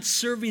were not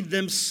serving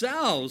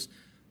themselves,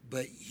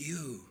 but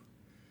you,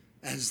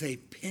 as they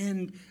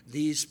penned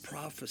these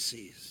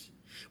prophecies.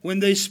 When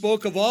they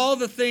spoke of all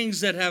the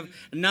things that have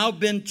now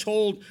been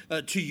told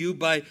to you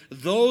by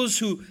those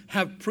who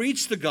have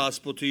preached the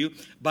gospel to you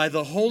by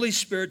the Holy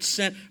Spirit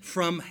sent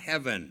from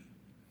heaven.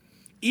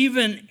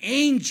 Even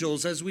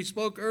angels, as we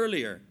spoke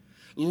earlier,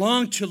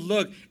 long to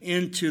look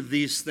into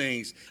these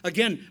things.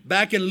 Again,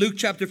 back in Luke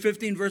chapter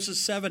 15,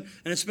 verses 7,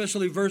 and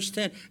especially verse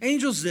 10,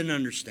 angels didn't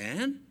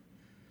understand.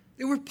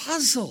 They were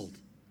puzzled.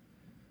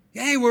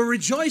 Hey, we're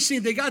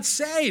rejoicing. They got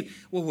saved.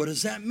 Well, what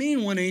does that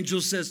mean? One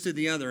angel says to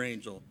the other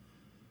angel,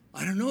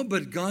 I don't know,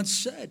 but God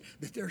said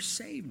that they're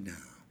saved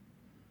now.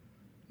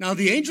 Now,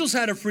 the angels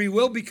had a free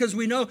will because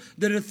we know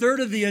that a third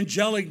of the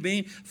angelic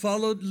being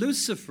followed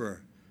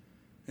Lucifer,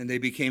 and they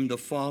became the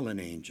fallen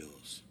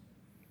angels.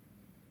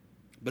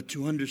 But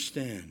to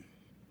understand,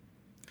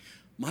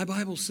 my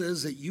Bible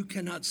says that you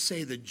cannot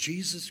say that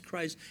Jesus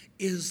Christ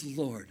is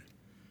Lord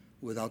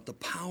without the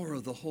power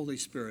of the Holy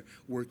Spirit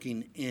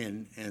working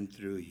in and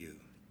through you.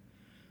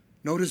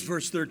 Notice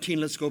verse 13.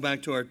 Let's go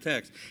back to our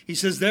text. He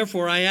says,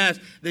 therefore I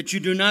ask that you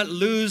do not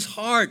lose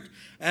heart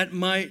at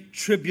my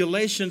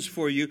tribulations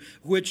for you,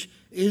 which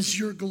is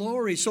your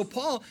glory. So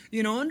Paul,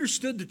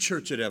 understood the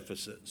church at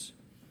Ephesus.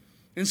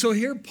 And so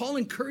here Paul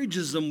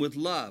encourages them with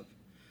love.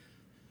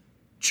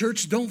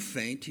 Church, don't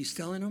faint, he's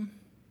telling them.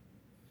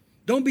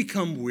 Don't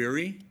become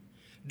weary.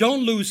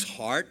 Don't lose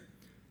heart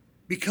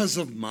because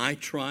of my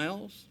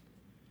trials.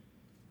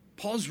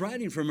 Paul's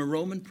writing from a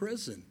Roman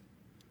prison.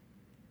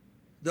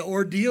 The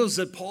ordeals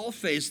that Paul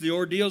faced, the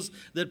ordeals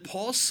that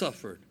Paul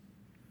suffered.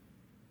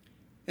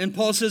 And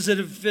Paul says that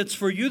if it's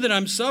for you that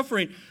I'm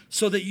suffering,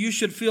 so that you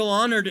should feel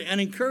honored and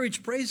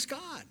encouraged, praise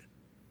God.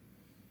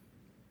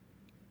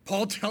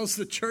 Paul tells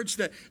the church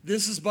that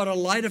this is but a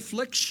light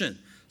affliction,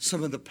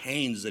 some of the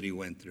pains that he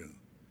went through.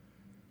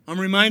 I'm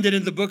reminded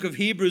in the book of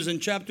Hebrews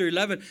in chapter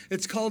 11,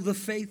 it's called the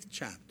faith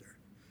chapter.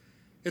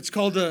 It's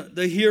called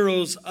the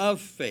heroes of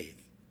faith.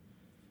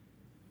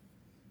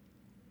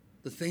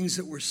 The things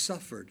that were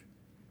suffered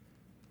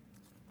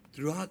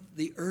throughout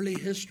the early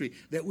history,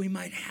 that we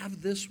might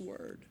have this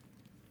word.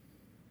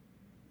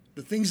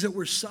 The things that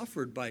were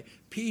suffered by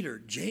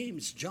Peter,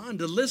 James, John,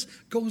 the list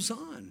goes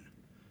on.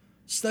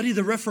 Study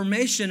the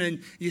Reformation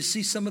and you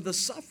see some of the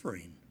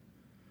suffering,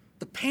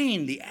 the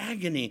pain, the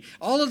agony,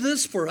 all of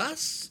this for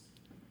us.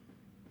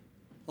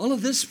 All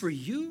of this for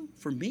you,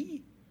 for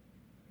me.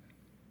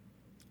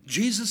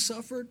 Jesus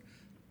suffered,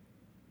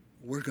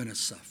 we're going to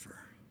suffer.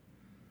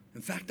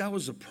 In fact, that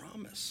was a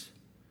promise.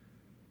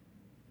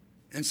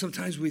 And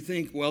sometimes we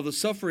think, well, the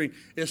suffering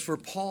is for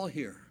Paul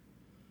here.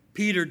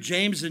 Peter,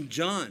 James, and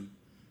John.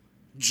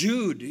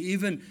 Jude,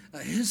 even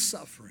his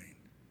suffering.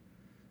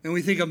 And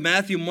we think of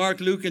Matthew, Mark,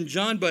 Luke, and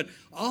John, but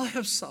all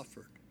have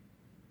suffered.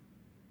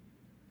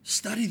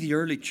 Study the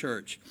early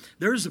church.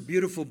 There's a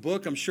beautiful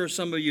book. I'm sure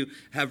some of you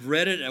have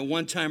read it at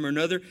one time or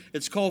another.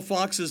 It's called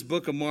Fox's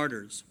Book of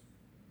Martyrs.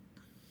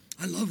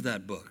 I love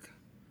that book.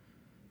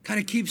 Kind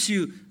of keeps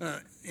you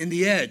in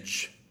the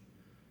edge.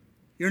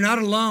 You're not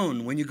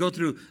alone when you go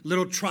through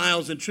little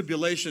trials and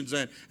tribulations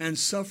and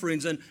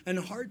sufferings and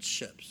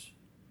hardships.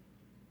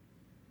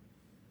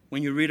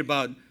 When you read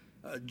about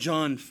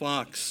John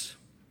Fox,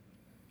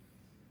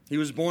 he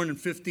was born in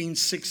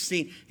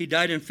 1516. He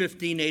died in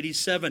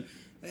 1587.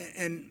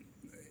 And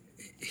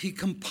he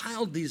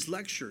compiled these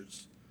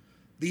lectures,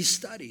 these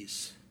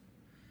studies.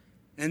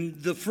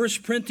 And the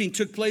first printing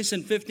took place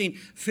in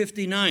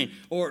 1559,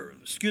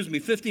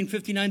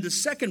 1559. The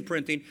second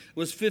printing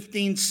was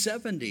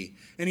 1570.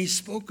 And he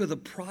spoke of the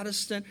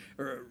Protestant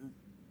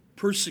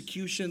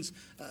persecutions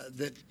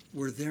that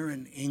were there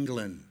in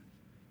England.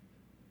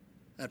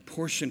 That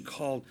portion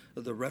called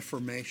the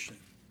Reformation.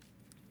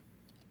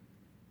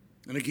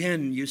 And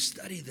again, you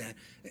study that,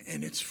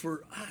 and it's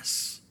for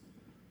us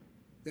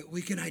that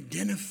we can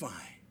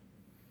identify.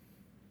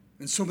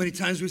 And so many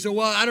times we say,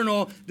 well, I don't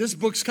know, this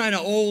book's kind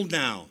of old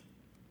now.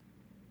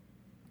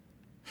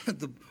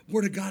 The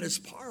Word of God is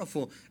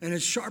powerful and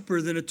is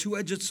sharper than a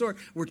two-edged sword,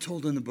 we're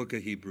told in the book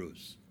of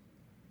Hebrews.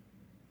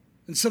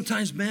 And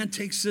sometimes man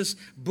takes this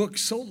book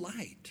so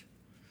light.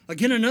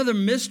 Again, another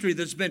mystery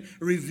that's been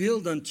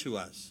revealed unto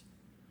us.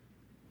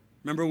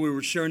 Remember we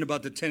were sharing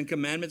about the 10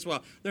 Commandments?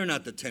 Well, they're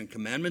not the 10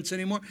 Commandments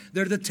anymore.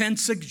 They're the 10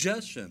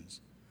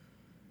 suggestions.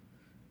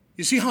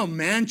 You see how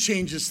man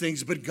changes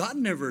things, but God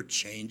never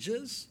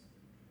changes.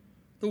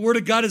 The Word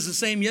of God is the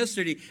same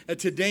yesterday,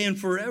 today, and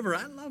forever.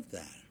 I love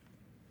that.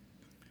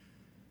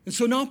 And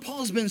so now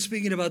Paul's been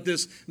speaking about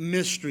this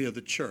mystery of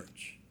the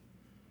church.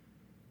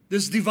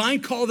 This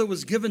divine call that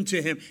was given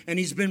to him, and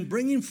he's been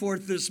bringing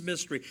forth this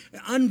mystery,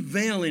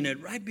 unveiling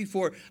it right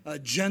before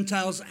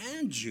Gentiles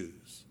and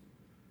Jews.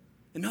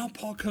 And now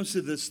Paul comes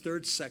to this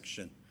third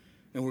section,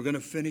 and we're going to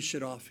finish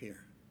it off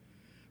here.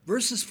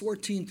 Verses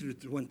 14 through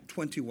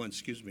 21,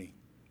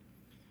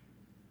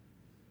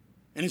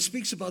 And it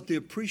speaks about the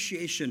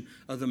appreciation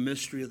of the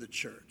mystery of the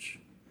church.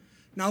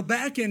 Now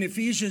back in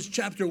Ephesians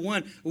chapter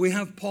 1, we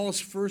have Paul's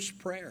first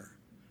prayer.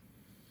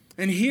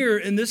 And here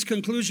in this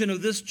conclusion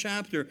of this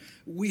chapter,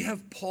 we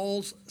have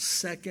Paul's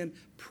second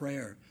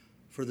prayer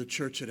for the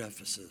church at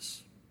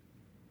Ephesus.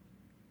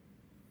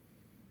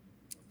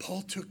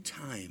 Paul took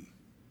time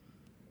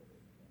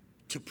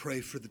to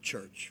pray for the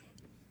church,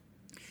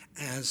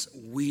 as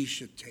we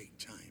should take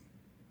time.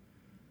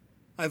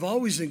 I've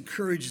always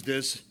encouraged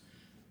this.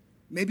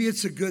 Maybe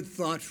it's a good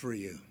thought for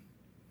you.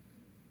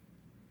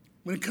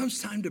 When it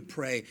comes time to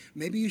pray,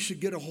 maybe you should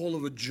get a hold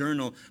of a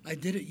journal. I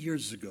did it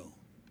years ago.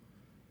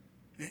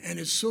 And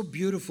it's so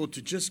beautiful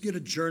to just get a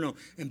journal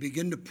and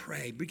begin to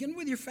pray. Begin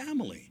with your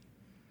family.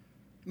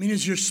 I mean,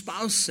 is your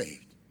spouse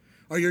saved?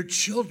 Are your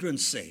children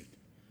saved?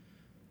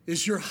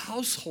 Is your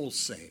household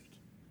saved?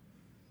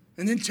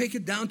 And then take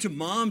it down to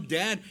mom,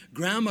 dad,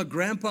 grandma,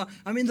 grandpa.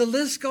 I mean, the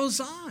list goes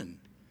on.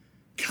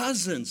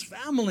 Cousins,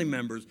 family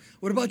members.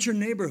 What about your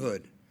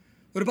neighborhood?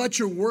 What about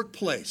your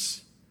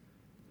workplace?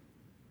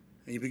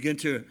 And you begin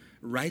to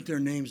write their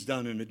names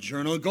down in a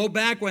journal. Go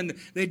back when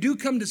they do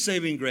come to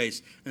saving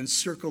grace and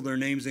circle their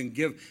names and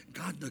give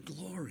God the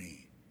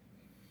glory.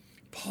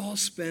 Paul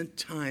spent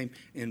time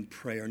in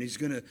prayer, and he's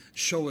going to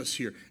show us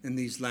here in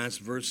these last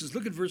verses.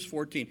 Look at verse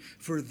 14.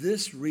 For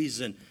this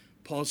reason,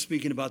 Paul's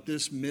speaking about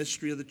this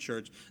mystery of the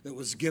church that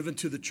was given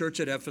to the church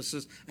at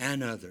Ephesus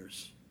and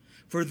others.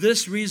 For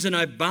this reason,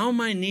 I bow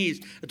my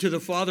knees to the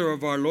Father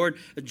of our Lord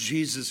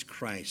Jesus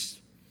Christ.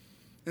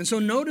 And so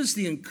notice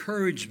the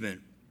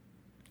encouragement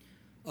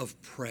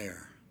of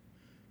prayer.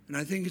 And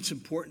I think it's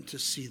important to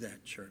see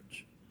that,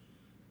 church.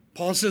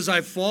 Paul says,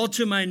 I fall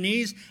to my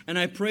knees and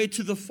I pray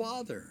to the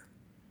Father.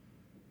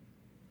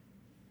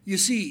 You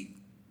see,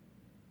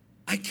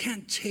 I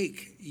can't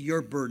take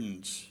your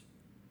burdens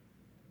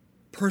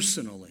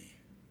personally.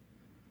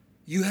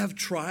 You have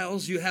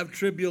trials, you have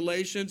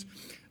tribulations,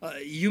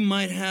 you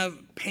might have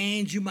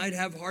pains, you might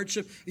have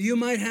hardship, you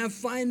might have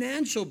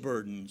financial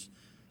burdens.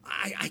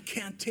 I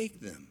can't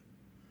take them,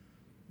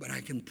 but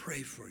I can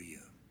pray for you.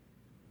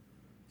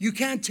 You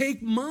can't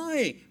take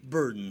my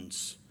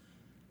burdens,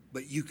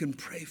 but you can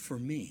pray for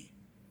me.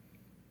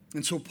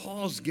 And so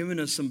Paul's given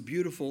us some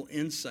beautiful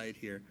insight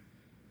here.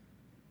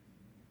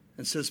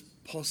 And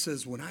Paul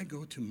says, when I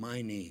go to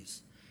my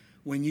knees,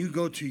 when you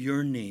go to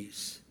your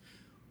knees,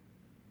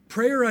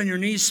 prayer on your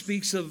knees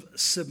speaks of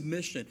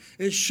submission.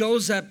 It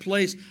shows that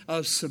place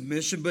of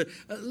submission. But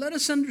let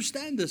us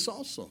understand this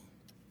also.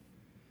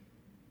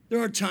 There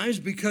are times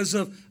because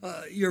of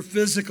your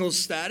physical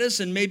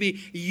status, and maybe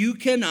you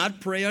cannot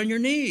pray on your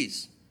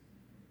knees.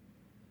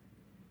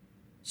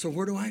 So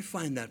where do I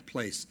find that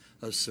place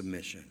of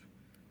submission?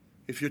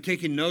 If you're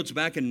taking notes,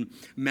 back in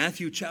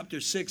Matthew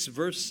chapter 6,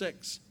 verse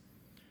 6.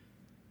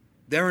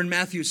 There in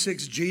Matthew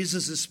 6,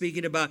 Jesus is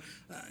speaking about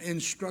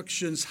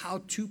instructions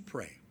how to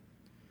pray.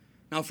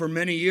 Now, for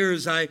many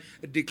years, I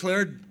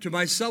declared to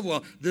myself,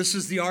 well, this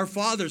is the Our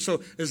Father,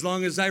 so as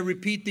long as I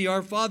repeat the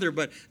Our Father,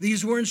 but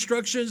these were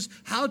instructions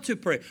how to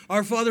pray.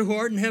 Our Father who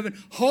art in heaven,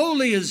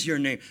 holy is your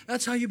name.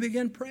 That's how you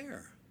begin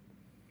prayer.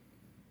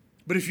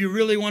 But if you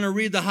really want to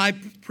read the high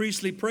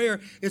priestly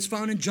prayer, it's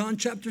found in John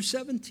chapter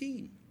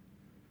 17.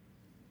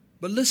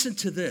 But listen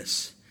to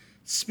this.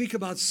 Speak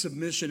about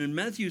submission. In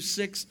Matthew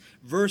 6,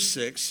 verse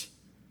 6,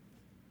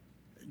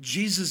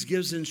 Jesus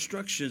gives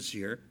instructions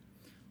here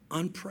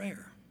on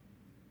prayer.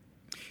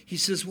 He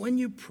says, when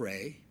you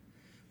pray,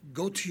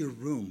 go to your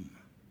room,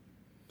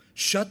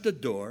 shut the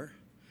door,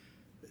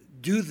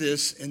 do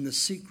this in the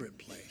secret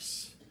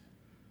place.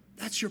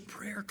 That's your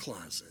prayer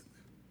closet.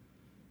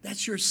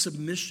 That's your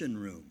submission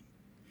room.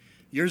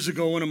 Years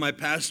ago, one of my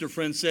pastor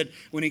friends said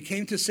when he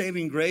came to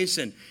saving grace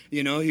and,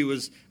 he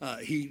was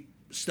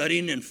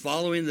studying and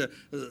following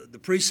the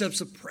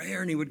precepts of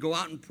prayer, and he would go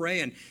out and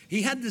pray. And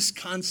he had this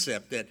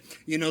concept that,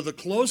 the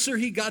closer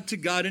he got to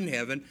God in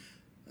heaven,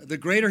 the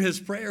greater his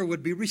prayer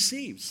would be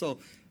received. So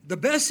the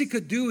best he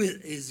could do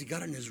is he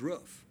got on his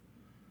roof.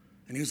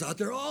 And he was out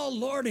there, oh,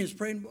 Lord, and he was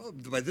praying. Well,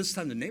 by this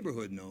time, the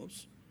neighborhood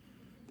knows.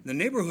 The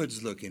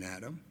neighborhood's looking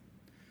at him.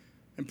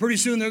 And pretty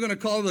soon they're going to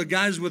call the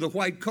guys with the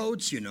white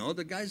coats,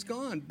 the guy's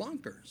gone,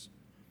 bonkers.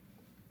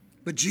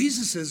 But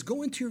Jesus says,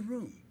 go into your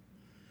room.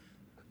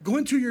 Go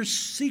into your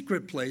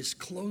secret place,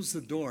 close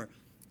the door,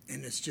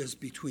 and it's just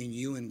between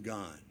you and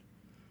God.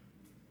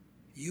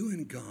 You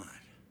and God.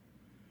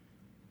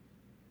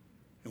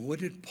 And what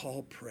did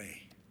Paul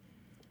pray?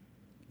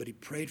 But he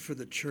prayed for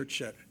the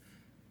church at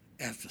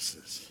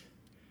Ephesus.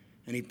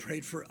 And he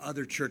prayed for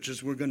other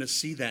churches. We're going to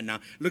see that now.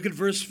 Look at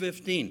verse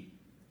 15.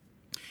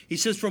 He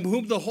says, from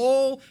whom the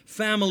whole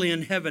family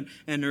in heaven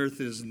and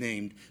earth is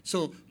named.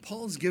 So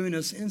Paul's giving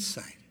us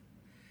insight.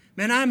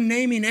 Man, I'm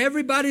naming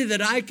everybody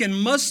that I can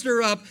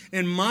muster up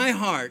in my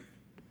heart,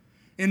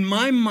 in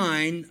my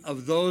mind,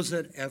 of those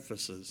at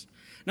Ephesus.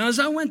 Now, as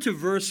I went to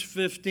verse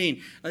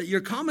 15,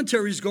 your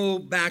commentaries go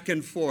back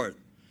and forth.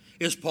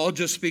 Is Paul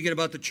just speaking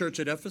about the church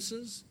at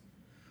Ephesus?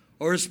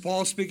 Or is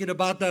Paul speaking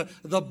about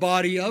the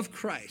body of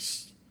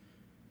Christ?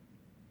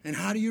 And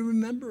how do you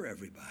remember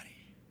everybody?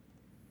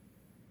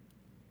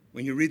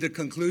 When you read the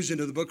conclusion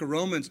of the book of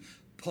Romans,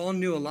 Paul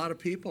knew a lot of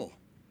people.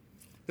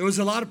 There was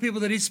a lot of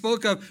people that he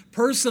spoke of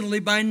personally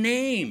by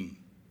name.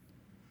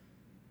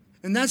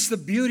 And that's the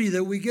beauty,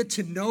 that we get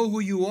to know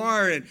who you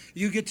are and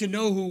you get to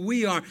know who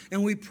we are,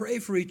 and we pray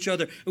for each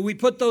other. And we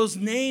put those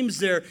names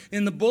there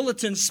in the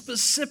bulletin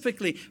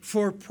specifically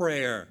for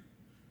prayer.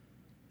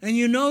 And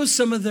you know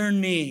some of their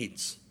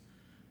needs.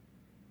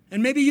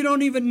 And maybe you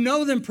don't even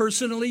know them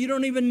personally. You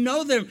don't even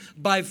know them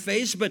by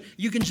face, but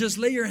you can just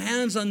lay your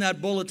hands on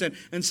that bulletin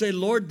and say,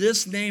 Lord,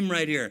 this name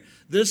right here,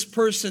 this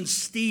person,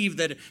 Steve,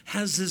 that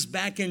has this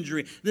back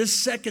injury, this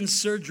second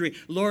surgery,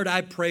 Lord,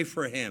 I pray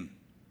for him.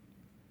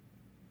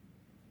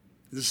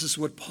 This is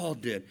what Paul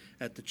did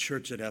at the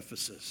church at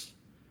Ephesus.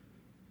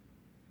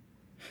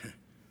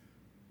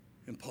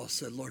 And Paul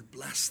said, Lord,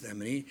 bless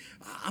them. And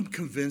I'm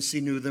convinced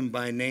he knew them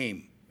by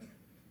name.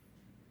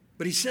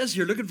 But he says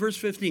here, look at verse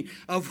 15,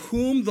 of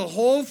whom the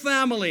whole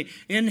family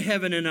in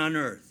heaven and on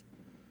earth.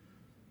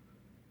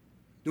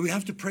 Do we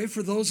have to pray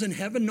for those in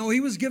heaven? No, he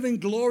was giving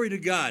glory to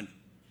God.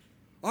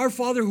 Our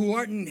Father who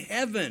art in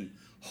heaven,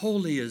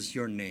 holy is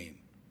your name.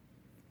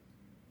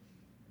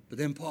 But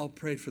then Paul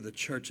prayed for the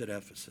church at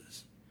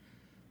Ephesus.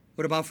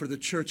 What about for the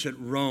church at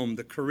Rome,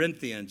 the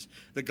Corinthians,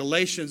 the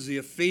Galatians, the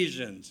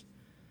Ephesians,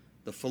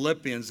 the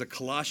Philippians, the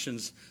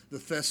Colossians, the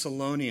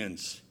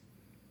Thessalonians,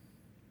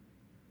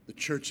 the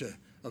church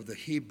of the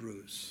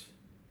Hebrews?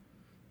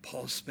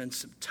 Paul spent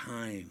some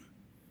time.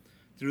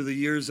 Through the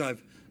years,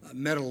 I've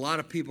met a lot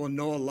of people and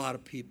know a lot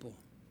of people.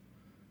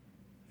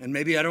 And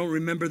maybe I don't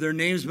remember their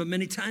names, but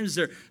many times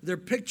their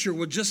picture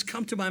will just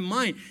come to my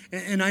mind.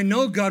 And I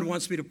know God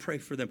wants me to pray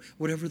for them,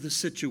 whatever the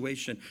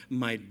situation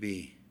might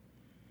be.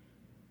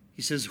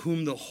 He says,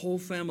 whom the whole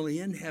family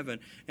in heaven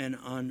and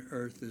on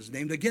earth is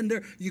named. Again,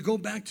 there you go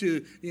back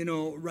to,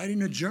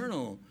 writing a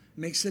journal.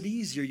 Makes it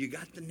easier. You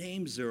got the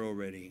names there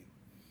already.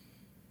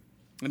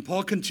 And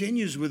Paul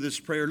continues with this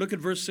prayer. Look at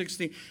verse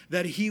 16.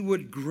 That he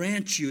would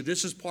grant you,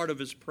 this is part of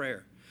his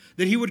prayer,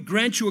 that he would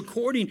grant you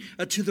according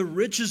to the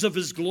riches of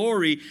his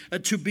glory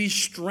to be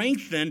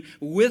strengthened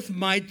with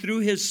might through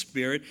his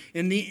Spirit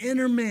in the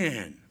inner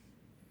man.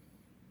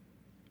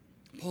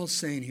 Paul's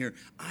saying here,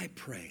 I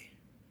pray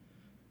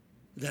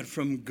that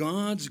from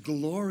God's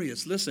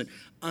glorious,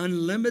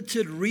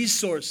 unlimited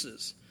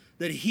resources,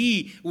 that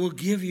he will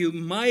give you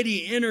mighty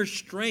inner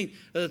strength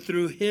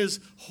through his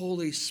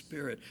Holy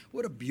Spirit.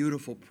 What a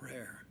beautiful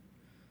prayer.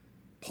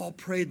 Paul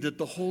prayed that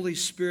the Holy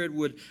Spirit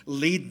would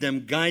lead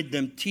them, guide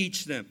them,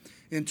 teach them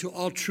into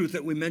all truth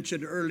that we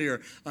mentioned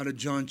earlier out of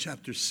John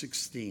chapter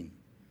 16.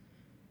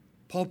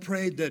 Paul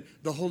prayed that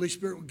the Holy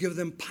Spirit would give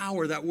them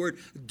power, that word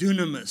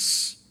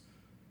dunamis,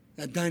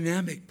 that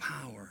dynamic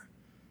power,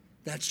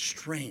 that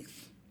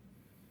strength.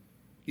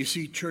 You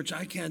see, church,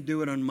 I can't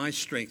do it on my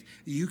strength.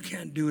 You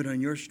can't do it on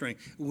your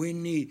strength. We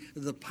need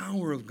the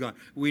power of God.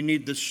 We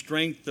need the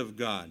strength of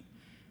God.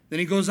 Then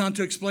he goes on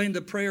to explain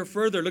the prayer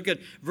further. Look at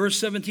verse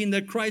 17,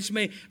 that Christ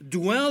may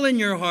dwell in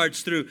your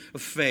hearts through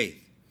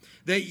faith,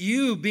 that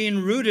you,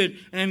 being rooted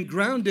and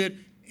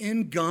grounded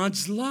in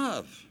God's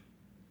love.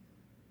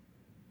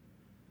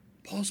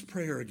 Paul's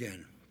prayer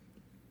again.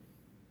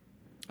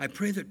 I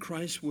pray that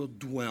Christ will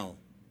dwell.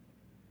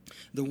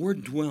 The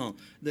word dwell,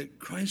 that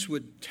Christ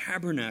would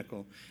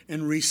tabernacle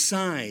and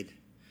reside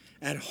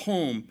at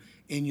home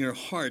in your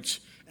hearts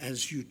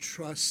as you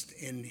trust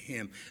in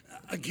him.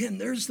 Again,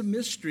 there's the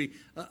mystery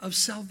of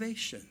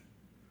salvation.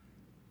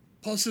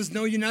 Paul says,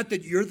 know you not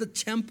that you're the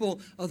temple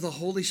of the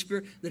Holy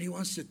Spirit, that he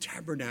wants to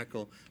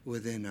tabernacle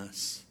within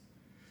us,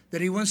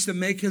 that he wants to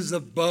make his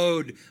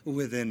abode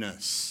within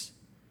us.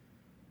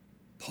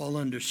 Paul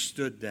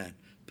understood that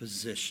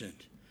position,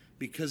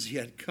 because he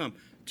had come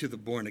to the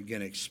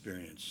born-again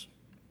experience.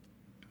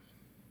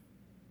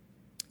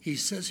 He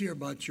says here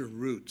about your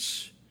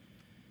roots,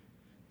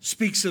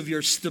 speaks of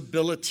your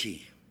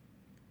stability,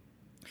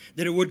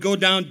 that it would go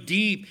down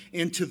deep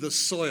into the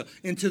soil,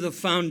 into the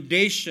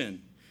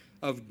foundation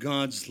of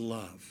God's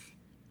love.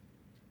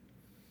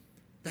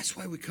 That's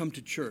why we come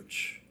to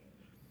church.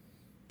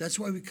 That's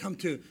why we come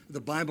to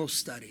the Bible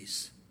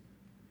studies.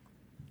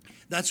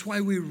 That's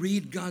why we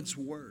read God's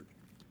word.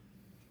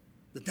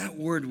 That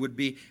word would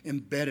be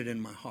embedded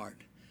in my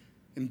heart,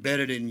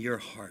 embedded in your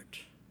heart.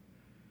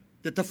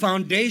 That the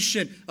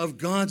foundation of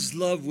God's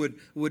love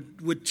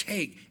would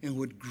take and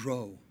would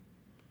grow.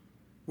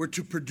 We're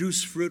to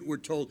produce fruit, we're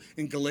told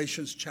in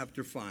Galatians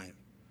chapter 5.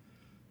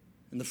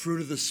 And the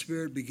fruit of the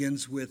Spirit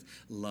begins with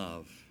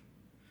love.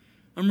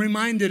 I'm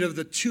reminded of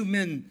the two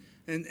men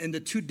and the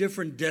two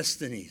different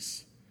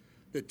destinies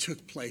that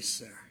took place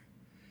there.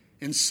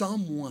 In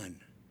Psalm 1,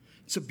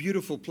 it's a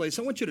beautiful place.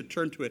 I want you to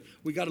turn to it.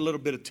 We got a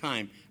little bit of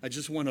time. I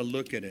just want to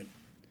look at it.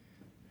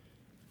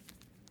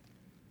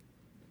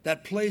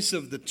 That place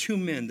of the two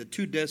men, the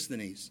two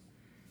destinies.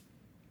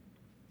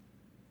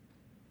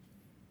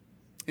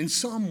 In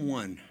Psalm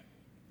 1,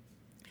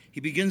 he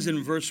begins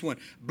in verse 1.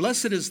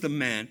 Blessed is the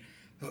man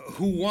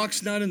who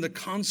walks not in the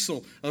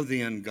counsel of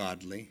the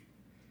ungodly,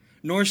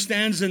 nor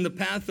stands in the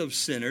path of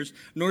sinners,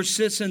 nor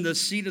sits in the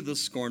seat of the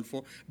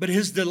scornful, but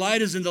his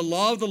delight is in the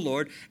law of the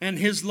Lord, and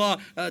his law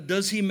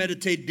does he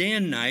meditate day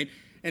and night.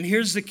 And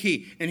here's the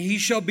key. And he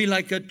shall be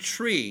like a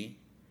tree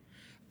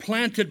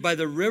planted by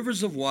the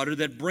rivers of water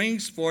that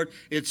brings forth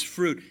its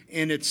fruit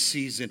in its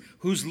season,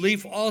 whose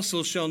leaf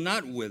also shall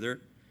not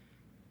wither,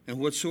 and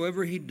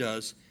whatsoever he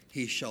does,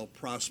 he shall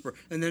prosper.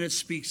 And then it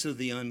speaks of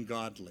the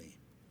ungodly.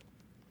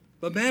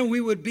 But man, we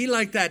would be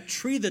like that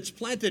tree that's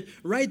planted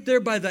right there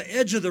by the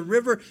edge of the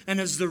river, and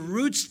as the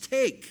roots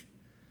take,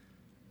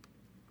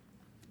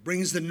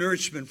 brings the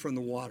nourishment from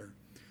the water.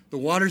 The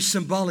water is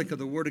symbolic of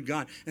the Word of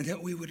God, and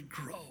that we would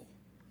grow.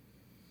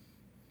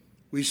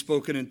 We've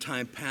spoken in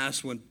time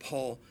past when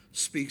Paul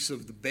speaks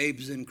of the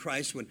babes in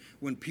Christ,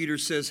 when Peter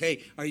says,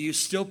 hey, are you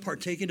still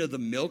partaking of the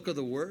milk of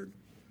the Word?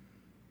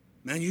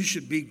 Man, you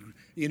should be,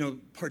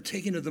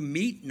 partaking of the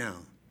meat now.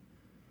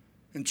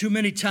 And too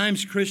many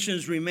times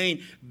Christians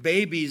remain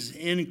babies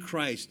in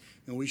Christ,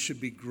 and we should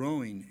be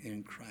growing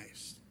in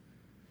Christ.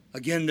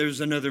 Again, there's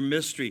another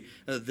mystery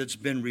that's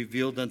been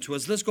revealed unto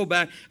us. Let's go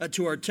back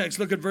to our text.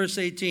 Look at verse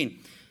 18.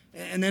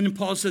 And then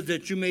Paul said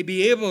that you may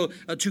be able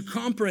to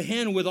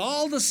comprehend with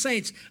all the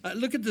saints.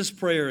 Look at this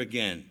prayer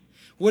again.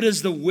 What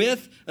is the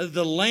width,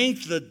 the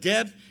length, the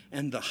depth,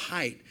 and the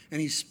height? And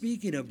he's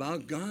speaking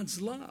about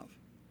God's love.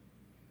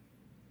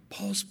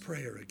 Paul's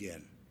prayer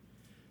again.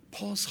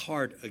 Paul's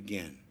heart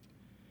again.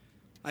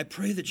 I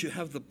pray that you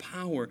have the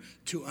power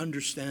to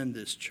understand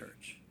this,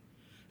 church,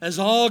 as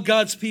all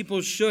God's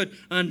people should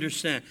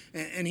understand.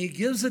 And he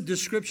gives a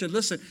description,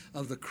 listen,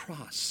 of the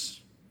cross.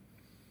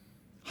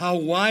 How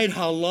wide,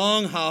 how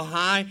long, how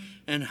high,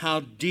 and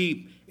how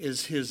deep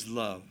is his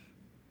love.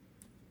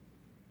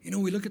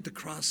 We look at the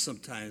cross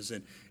sometimes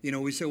and,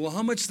 we say, well,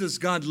 how much does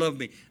God love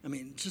me? I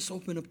mean, just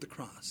open up the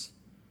cross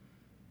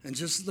and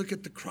just look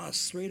at the cross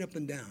straight up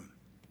and down.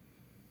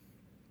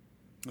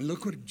 And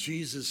look what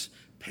Jesus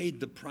paid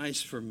the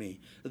price for me.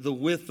 The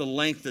width, the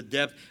length, the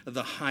depth,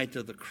 the height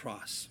of the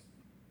cross.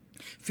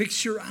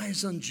 Fix your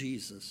eyes on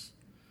Jesus.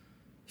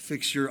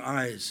 Fix your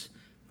eyes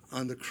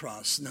on the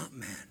cross, not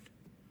man.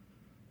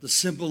 The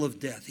symbol of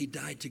death. He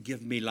died to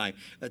give me life,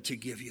 to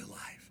give you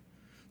life.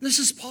 This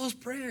is Paul's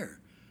prayer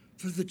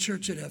for the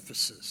church at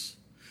Ephesus.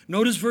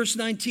 Notice verse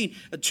 19.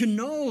 To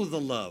know the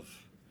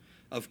love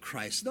of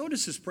Christ.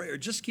 Notice his prayer. It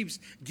just keeps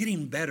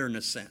getting better in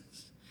a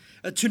sense.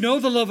 To know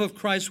the love of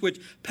Christ, which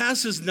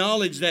passes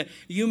knowledge, that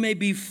you may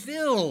be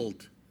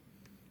filled.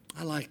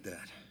 I like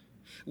that.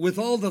 With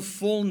all the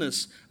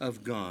fullness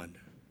of God.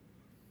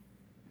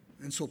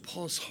 And so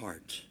Paul's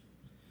heart.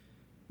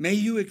 May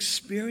you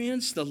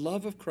experience the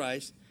love of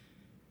Christ.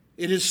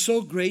 It is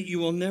so great you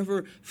will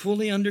never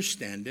fully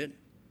understand it.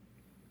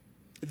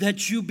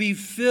 That you be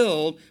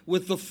filled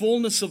with the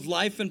fullness of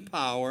life and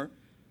power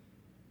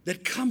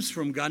that comes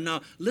from God.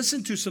 Now,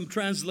 listen to some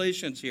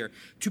translations here.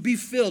 To be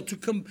filled,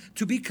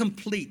 to be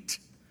complete.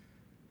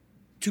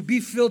 To be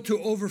filled to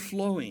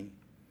overflowing.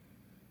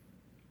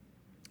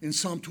 In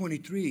Psalm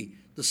 23,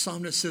 the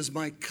psalmist says,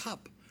 my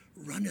cup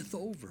runneth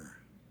over.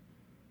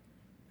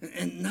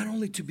 And not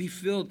only to be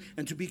filled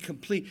and to be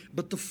complete,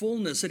 but the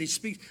fullness that he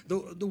speaks.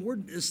 The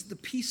word is the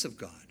peace of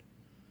God.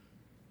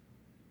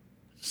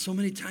 So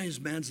many times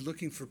man's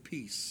looking for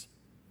peace.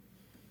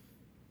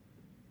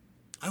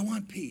 I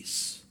want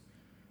peace.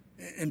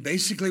 And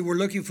basically we're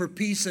looking for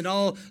peace in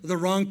all the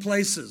wrong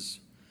places.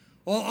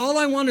 All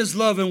I want is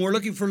love, and we're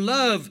looking for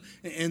love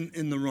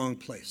in the wrong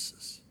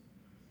places.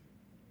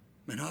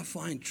 And I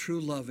find true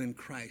love in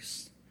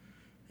Christ.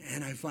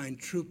 And I find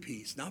true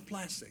peace, not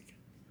plastic.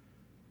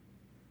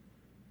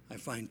 I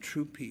find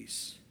true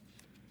peace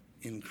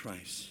in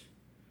Christ.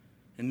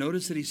 And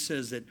notice that he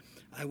says that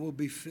I will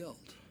be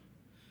filled.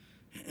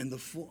 And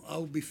I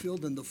will be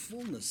filled in the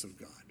fullness of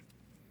God.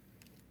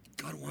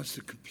 God wants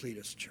to complete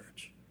His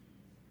church.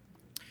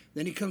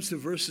 Then he comes to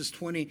verses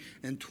 20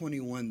 and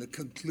 21, the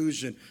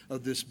conclusion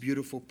of this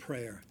beautiful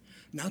prayer.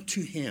 Now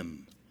to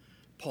Him,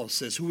 Paul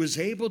says, who is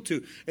able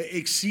to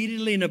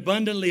exceedingly and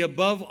abundantly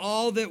above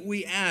all that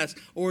we ask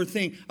or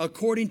think,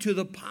 according to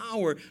the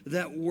power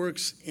that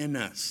works in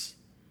us.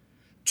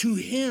 To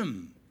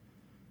Him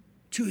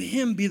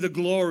be the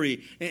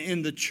glory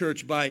in the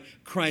church by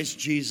Christ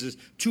Jesus,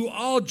 to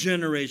all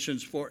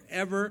generations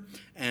forever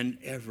and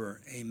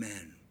ever.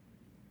 Amen.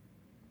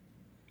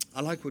 I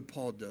like what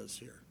Paul does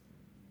here.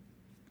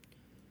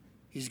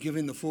 He's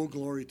giving the full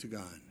glory to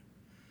God.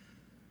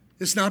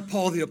 It's not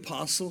Paul the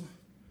apostle,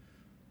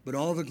 but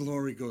all the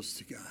glory goes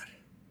to God.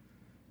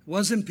 It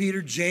wasn't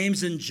Peter,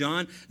 James, and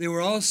John. They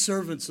were all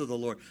servants of the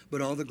Lord, but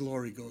all the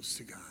glory goes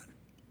to God.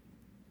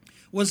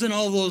 It wasn't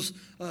all those,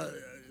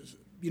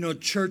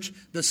 church,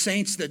 the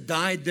saints that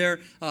died there,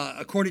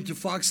 according to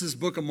Fox's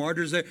Book of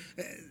Martyrs there.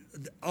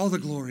 All the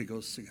glory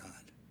goes to God.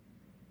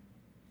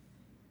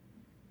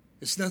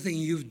 It's nothing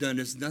you've done.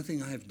 It's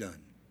nothing I've done.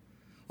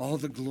 All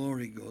the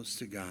glory goes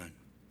to God.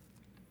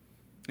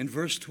 In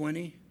verse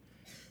 20,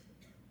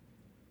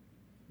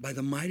 by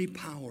the mighty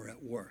power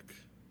at work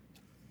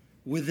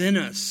within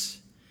us,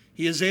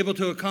 He is able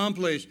to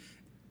accomplish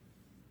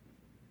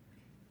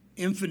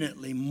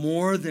infinitely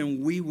more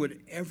than we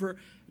would ever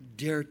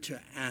dare to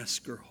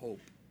ask or hope.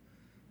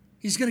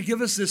 He's going to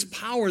give us this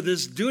power,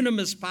 this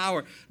dunamis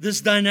power, this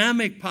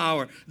dynamic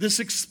power, this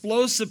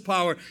explosive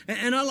power.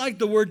 And I like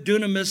the word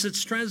dunamis.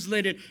 It's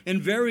translated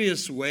in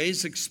various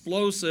ways,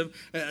 explosive,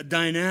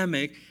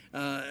 dynamic,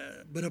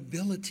 but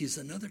ability is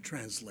another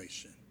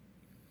translation.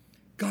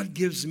 God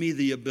gives me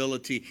the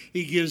ability.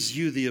 He gives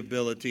you the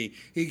ability.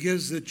 He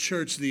gives the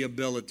church the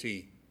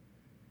ability.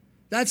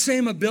 That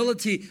same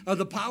ability of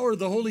the power of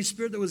the Holy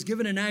Spirit that was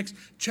given in Acts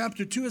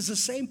chapter 2 is the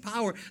same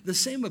power, the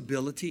same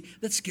ability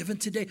that's given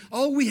today.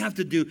 All we have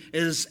to do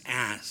is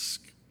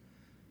ask.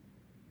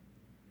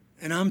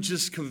 And I'm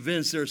just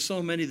convinced there are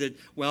so many that,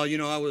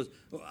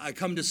 I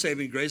come to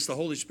saving grace. The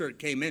Holy Spirit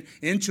came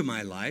into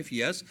my life.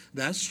 Yes,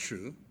 that's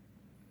true.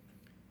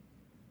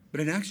 But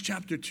in Acts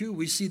chapter 2,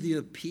 we see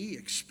the P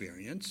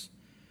experience.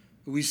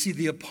 We see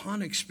the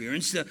upon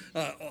experience, the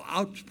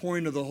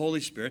outpouring of the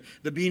Holy Spirit,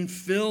 the being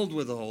filled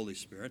with the Holy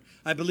Spirit.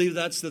 I believe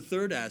that's the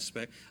third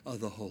aspect of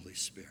the Holy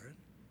Spirit.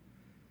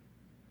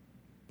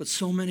 But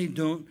so many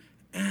don't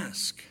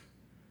ask,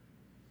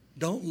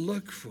 don't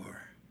look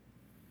for.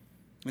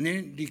 And then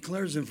it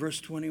declares in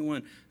verse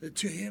 21, that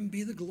to Him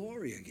be the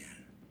glory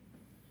again.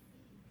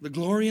 The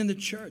glory in the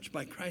church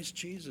by Christ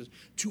Jesus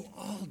to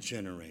all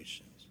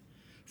generations.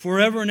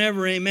 Forever and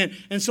ever, amen.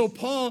 And so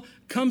Paul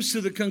comes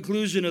to the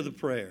conclusion of the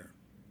prayer.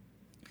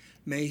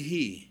 May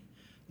He,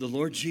 the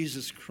Lord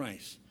Jesus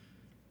Christ,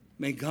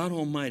 may God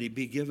Almighty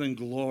be given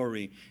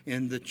glory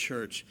in the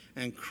church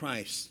and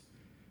Christ,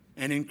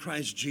 and in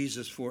Christ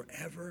Jesus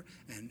forever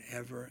and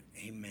ever,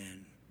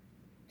 amen.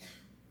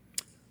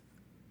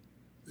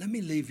 Let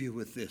me leave you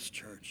with this,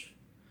 church.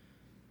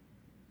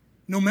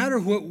 No matter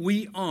what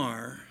we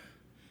are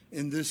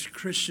in this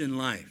Christian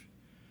life,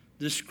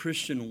 this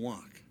Christian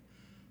walk,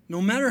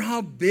 no matter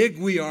how big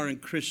we are in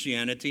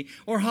Christianity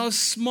or how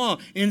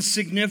small,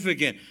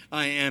 insignificant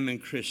I am in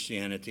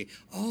Christianity,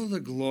 all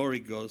the glory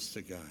goes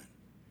to God.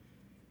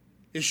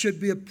 It should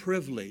be a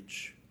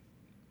privilege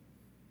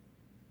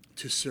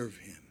to serve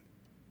Him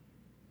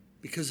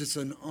because it's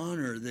an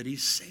honor that He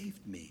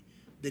saved me,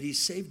 that He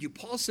saved you.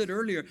 Paul said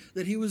earlier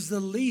that he was the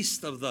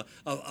least of the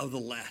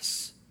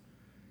less.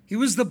 He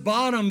was the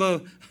bottom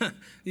of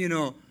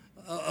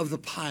the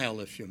pile,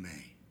 if you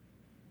may.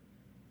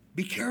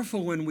 Be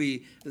careful when we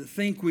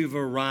think we've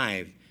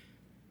arrived.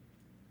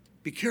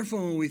 Be careful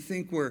when we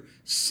think we're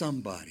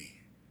somebody.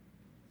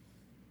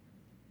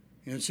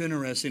 It's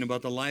interesting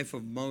about the life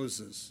of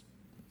Moses.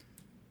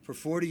 For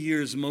 40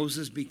 years,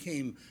 Moses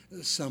became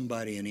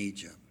somebody in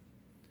Egypt.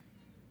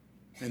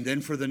 And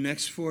then for the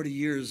next 40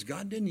 years,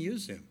 God didn't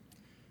use him.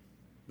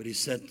 But He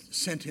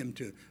sent him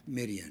to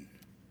Midian.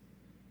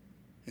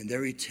 And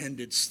there he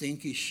tended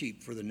stinky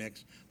sheep for the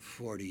next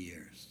 40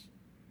 years.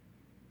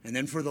 And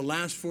then for the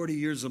last 40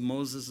 years of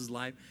Moses'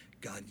 life,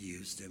 God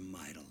used him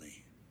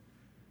mightily.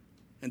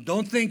 And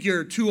don't think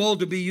you're too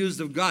old to be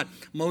used of God.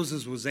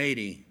 Moses was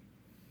 80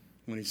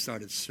 when he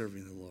started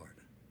serving the Lord.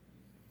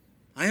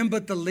 I am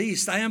but the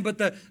least. I am but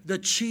the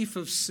chief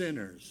of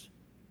sinners.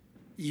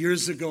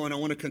 Years ago, and I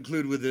want to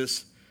conclude with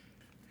this,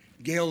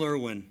 Gail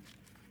Irwin,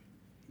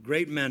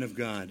 great man of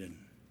God, and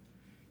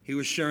he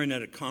was sharing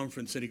at a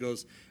conference, and he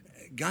goes,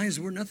 guys,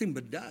 we're nothing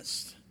but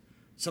dust.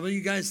 Some of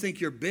you guys think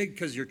you're big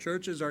because your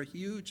churches are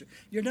huge.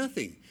 You're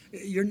nothing.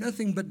 You're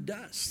nothing but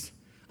dust.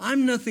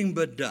 I'm nothing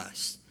but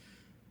dust.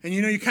 And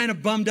you're kind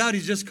of bummed out.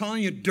 He's just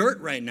calling you dirt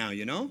right now,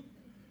 And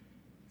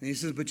he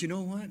says, but you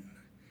know what?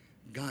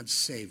 God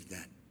saved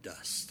that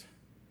dust.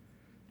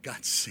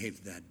 God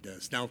saved that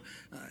dust. Now,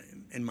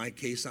 in my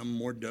case, I'm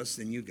more dust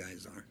than you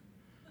guys are.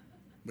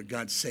 But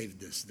God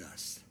saved this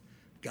dust.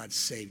 God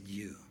saved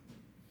you.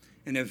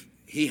 And if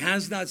He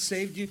has not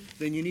saved you,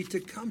 then you need to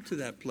come to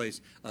that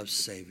place of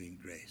saving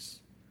grace.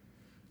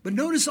 But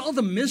notice all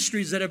the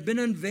mysteries that have been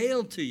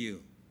unveiled to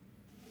you,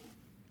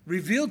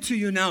 revealed to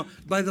you now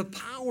by the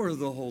power of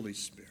the Holy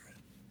Spirit.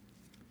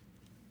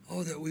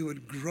 Oh, that we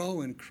would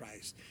grow in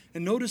Christ.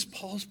 And notice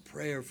Paul's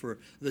prayer for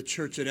the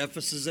church at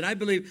Ephesus, and I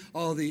believe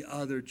all the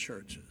other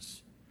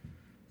churches,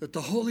 that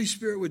the Holy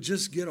Spirit would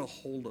just get a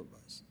hold of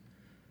us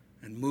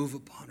and move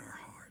upon our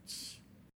hearts.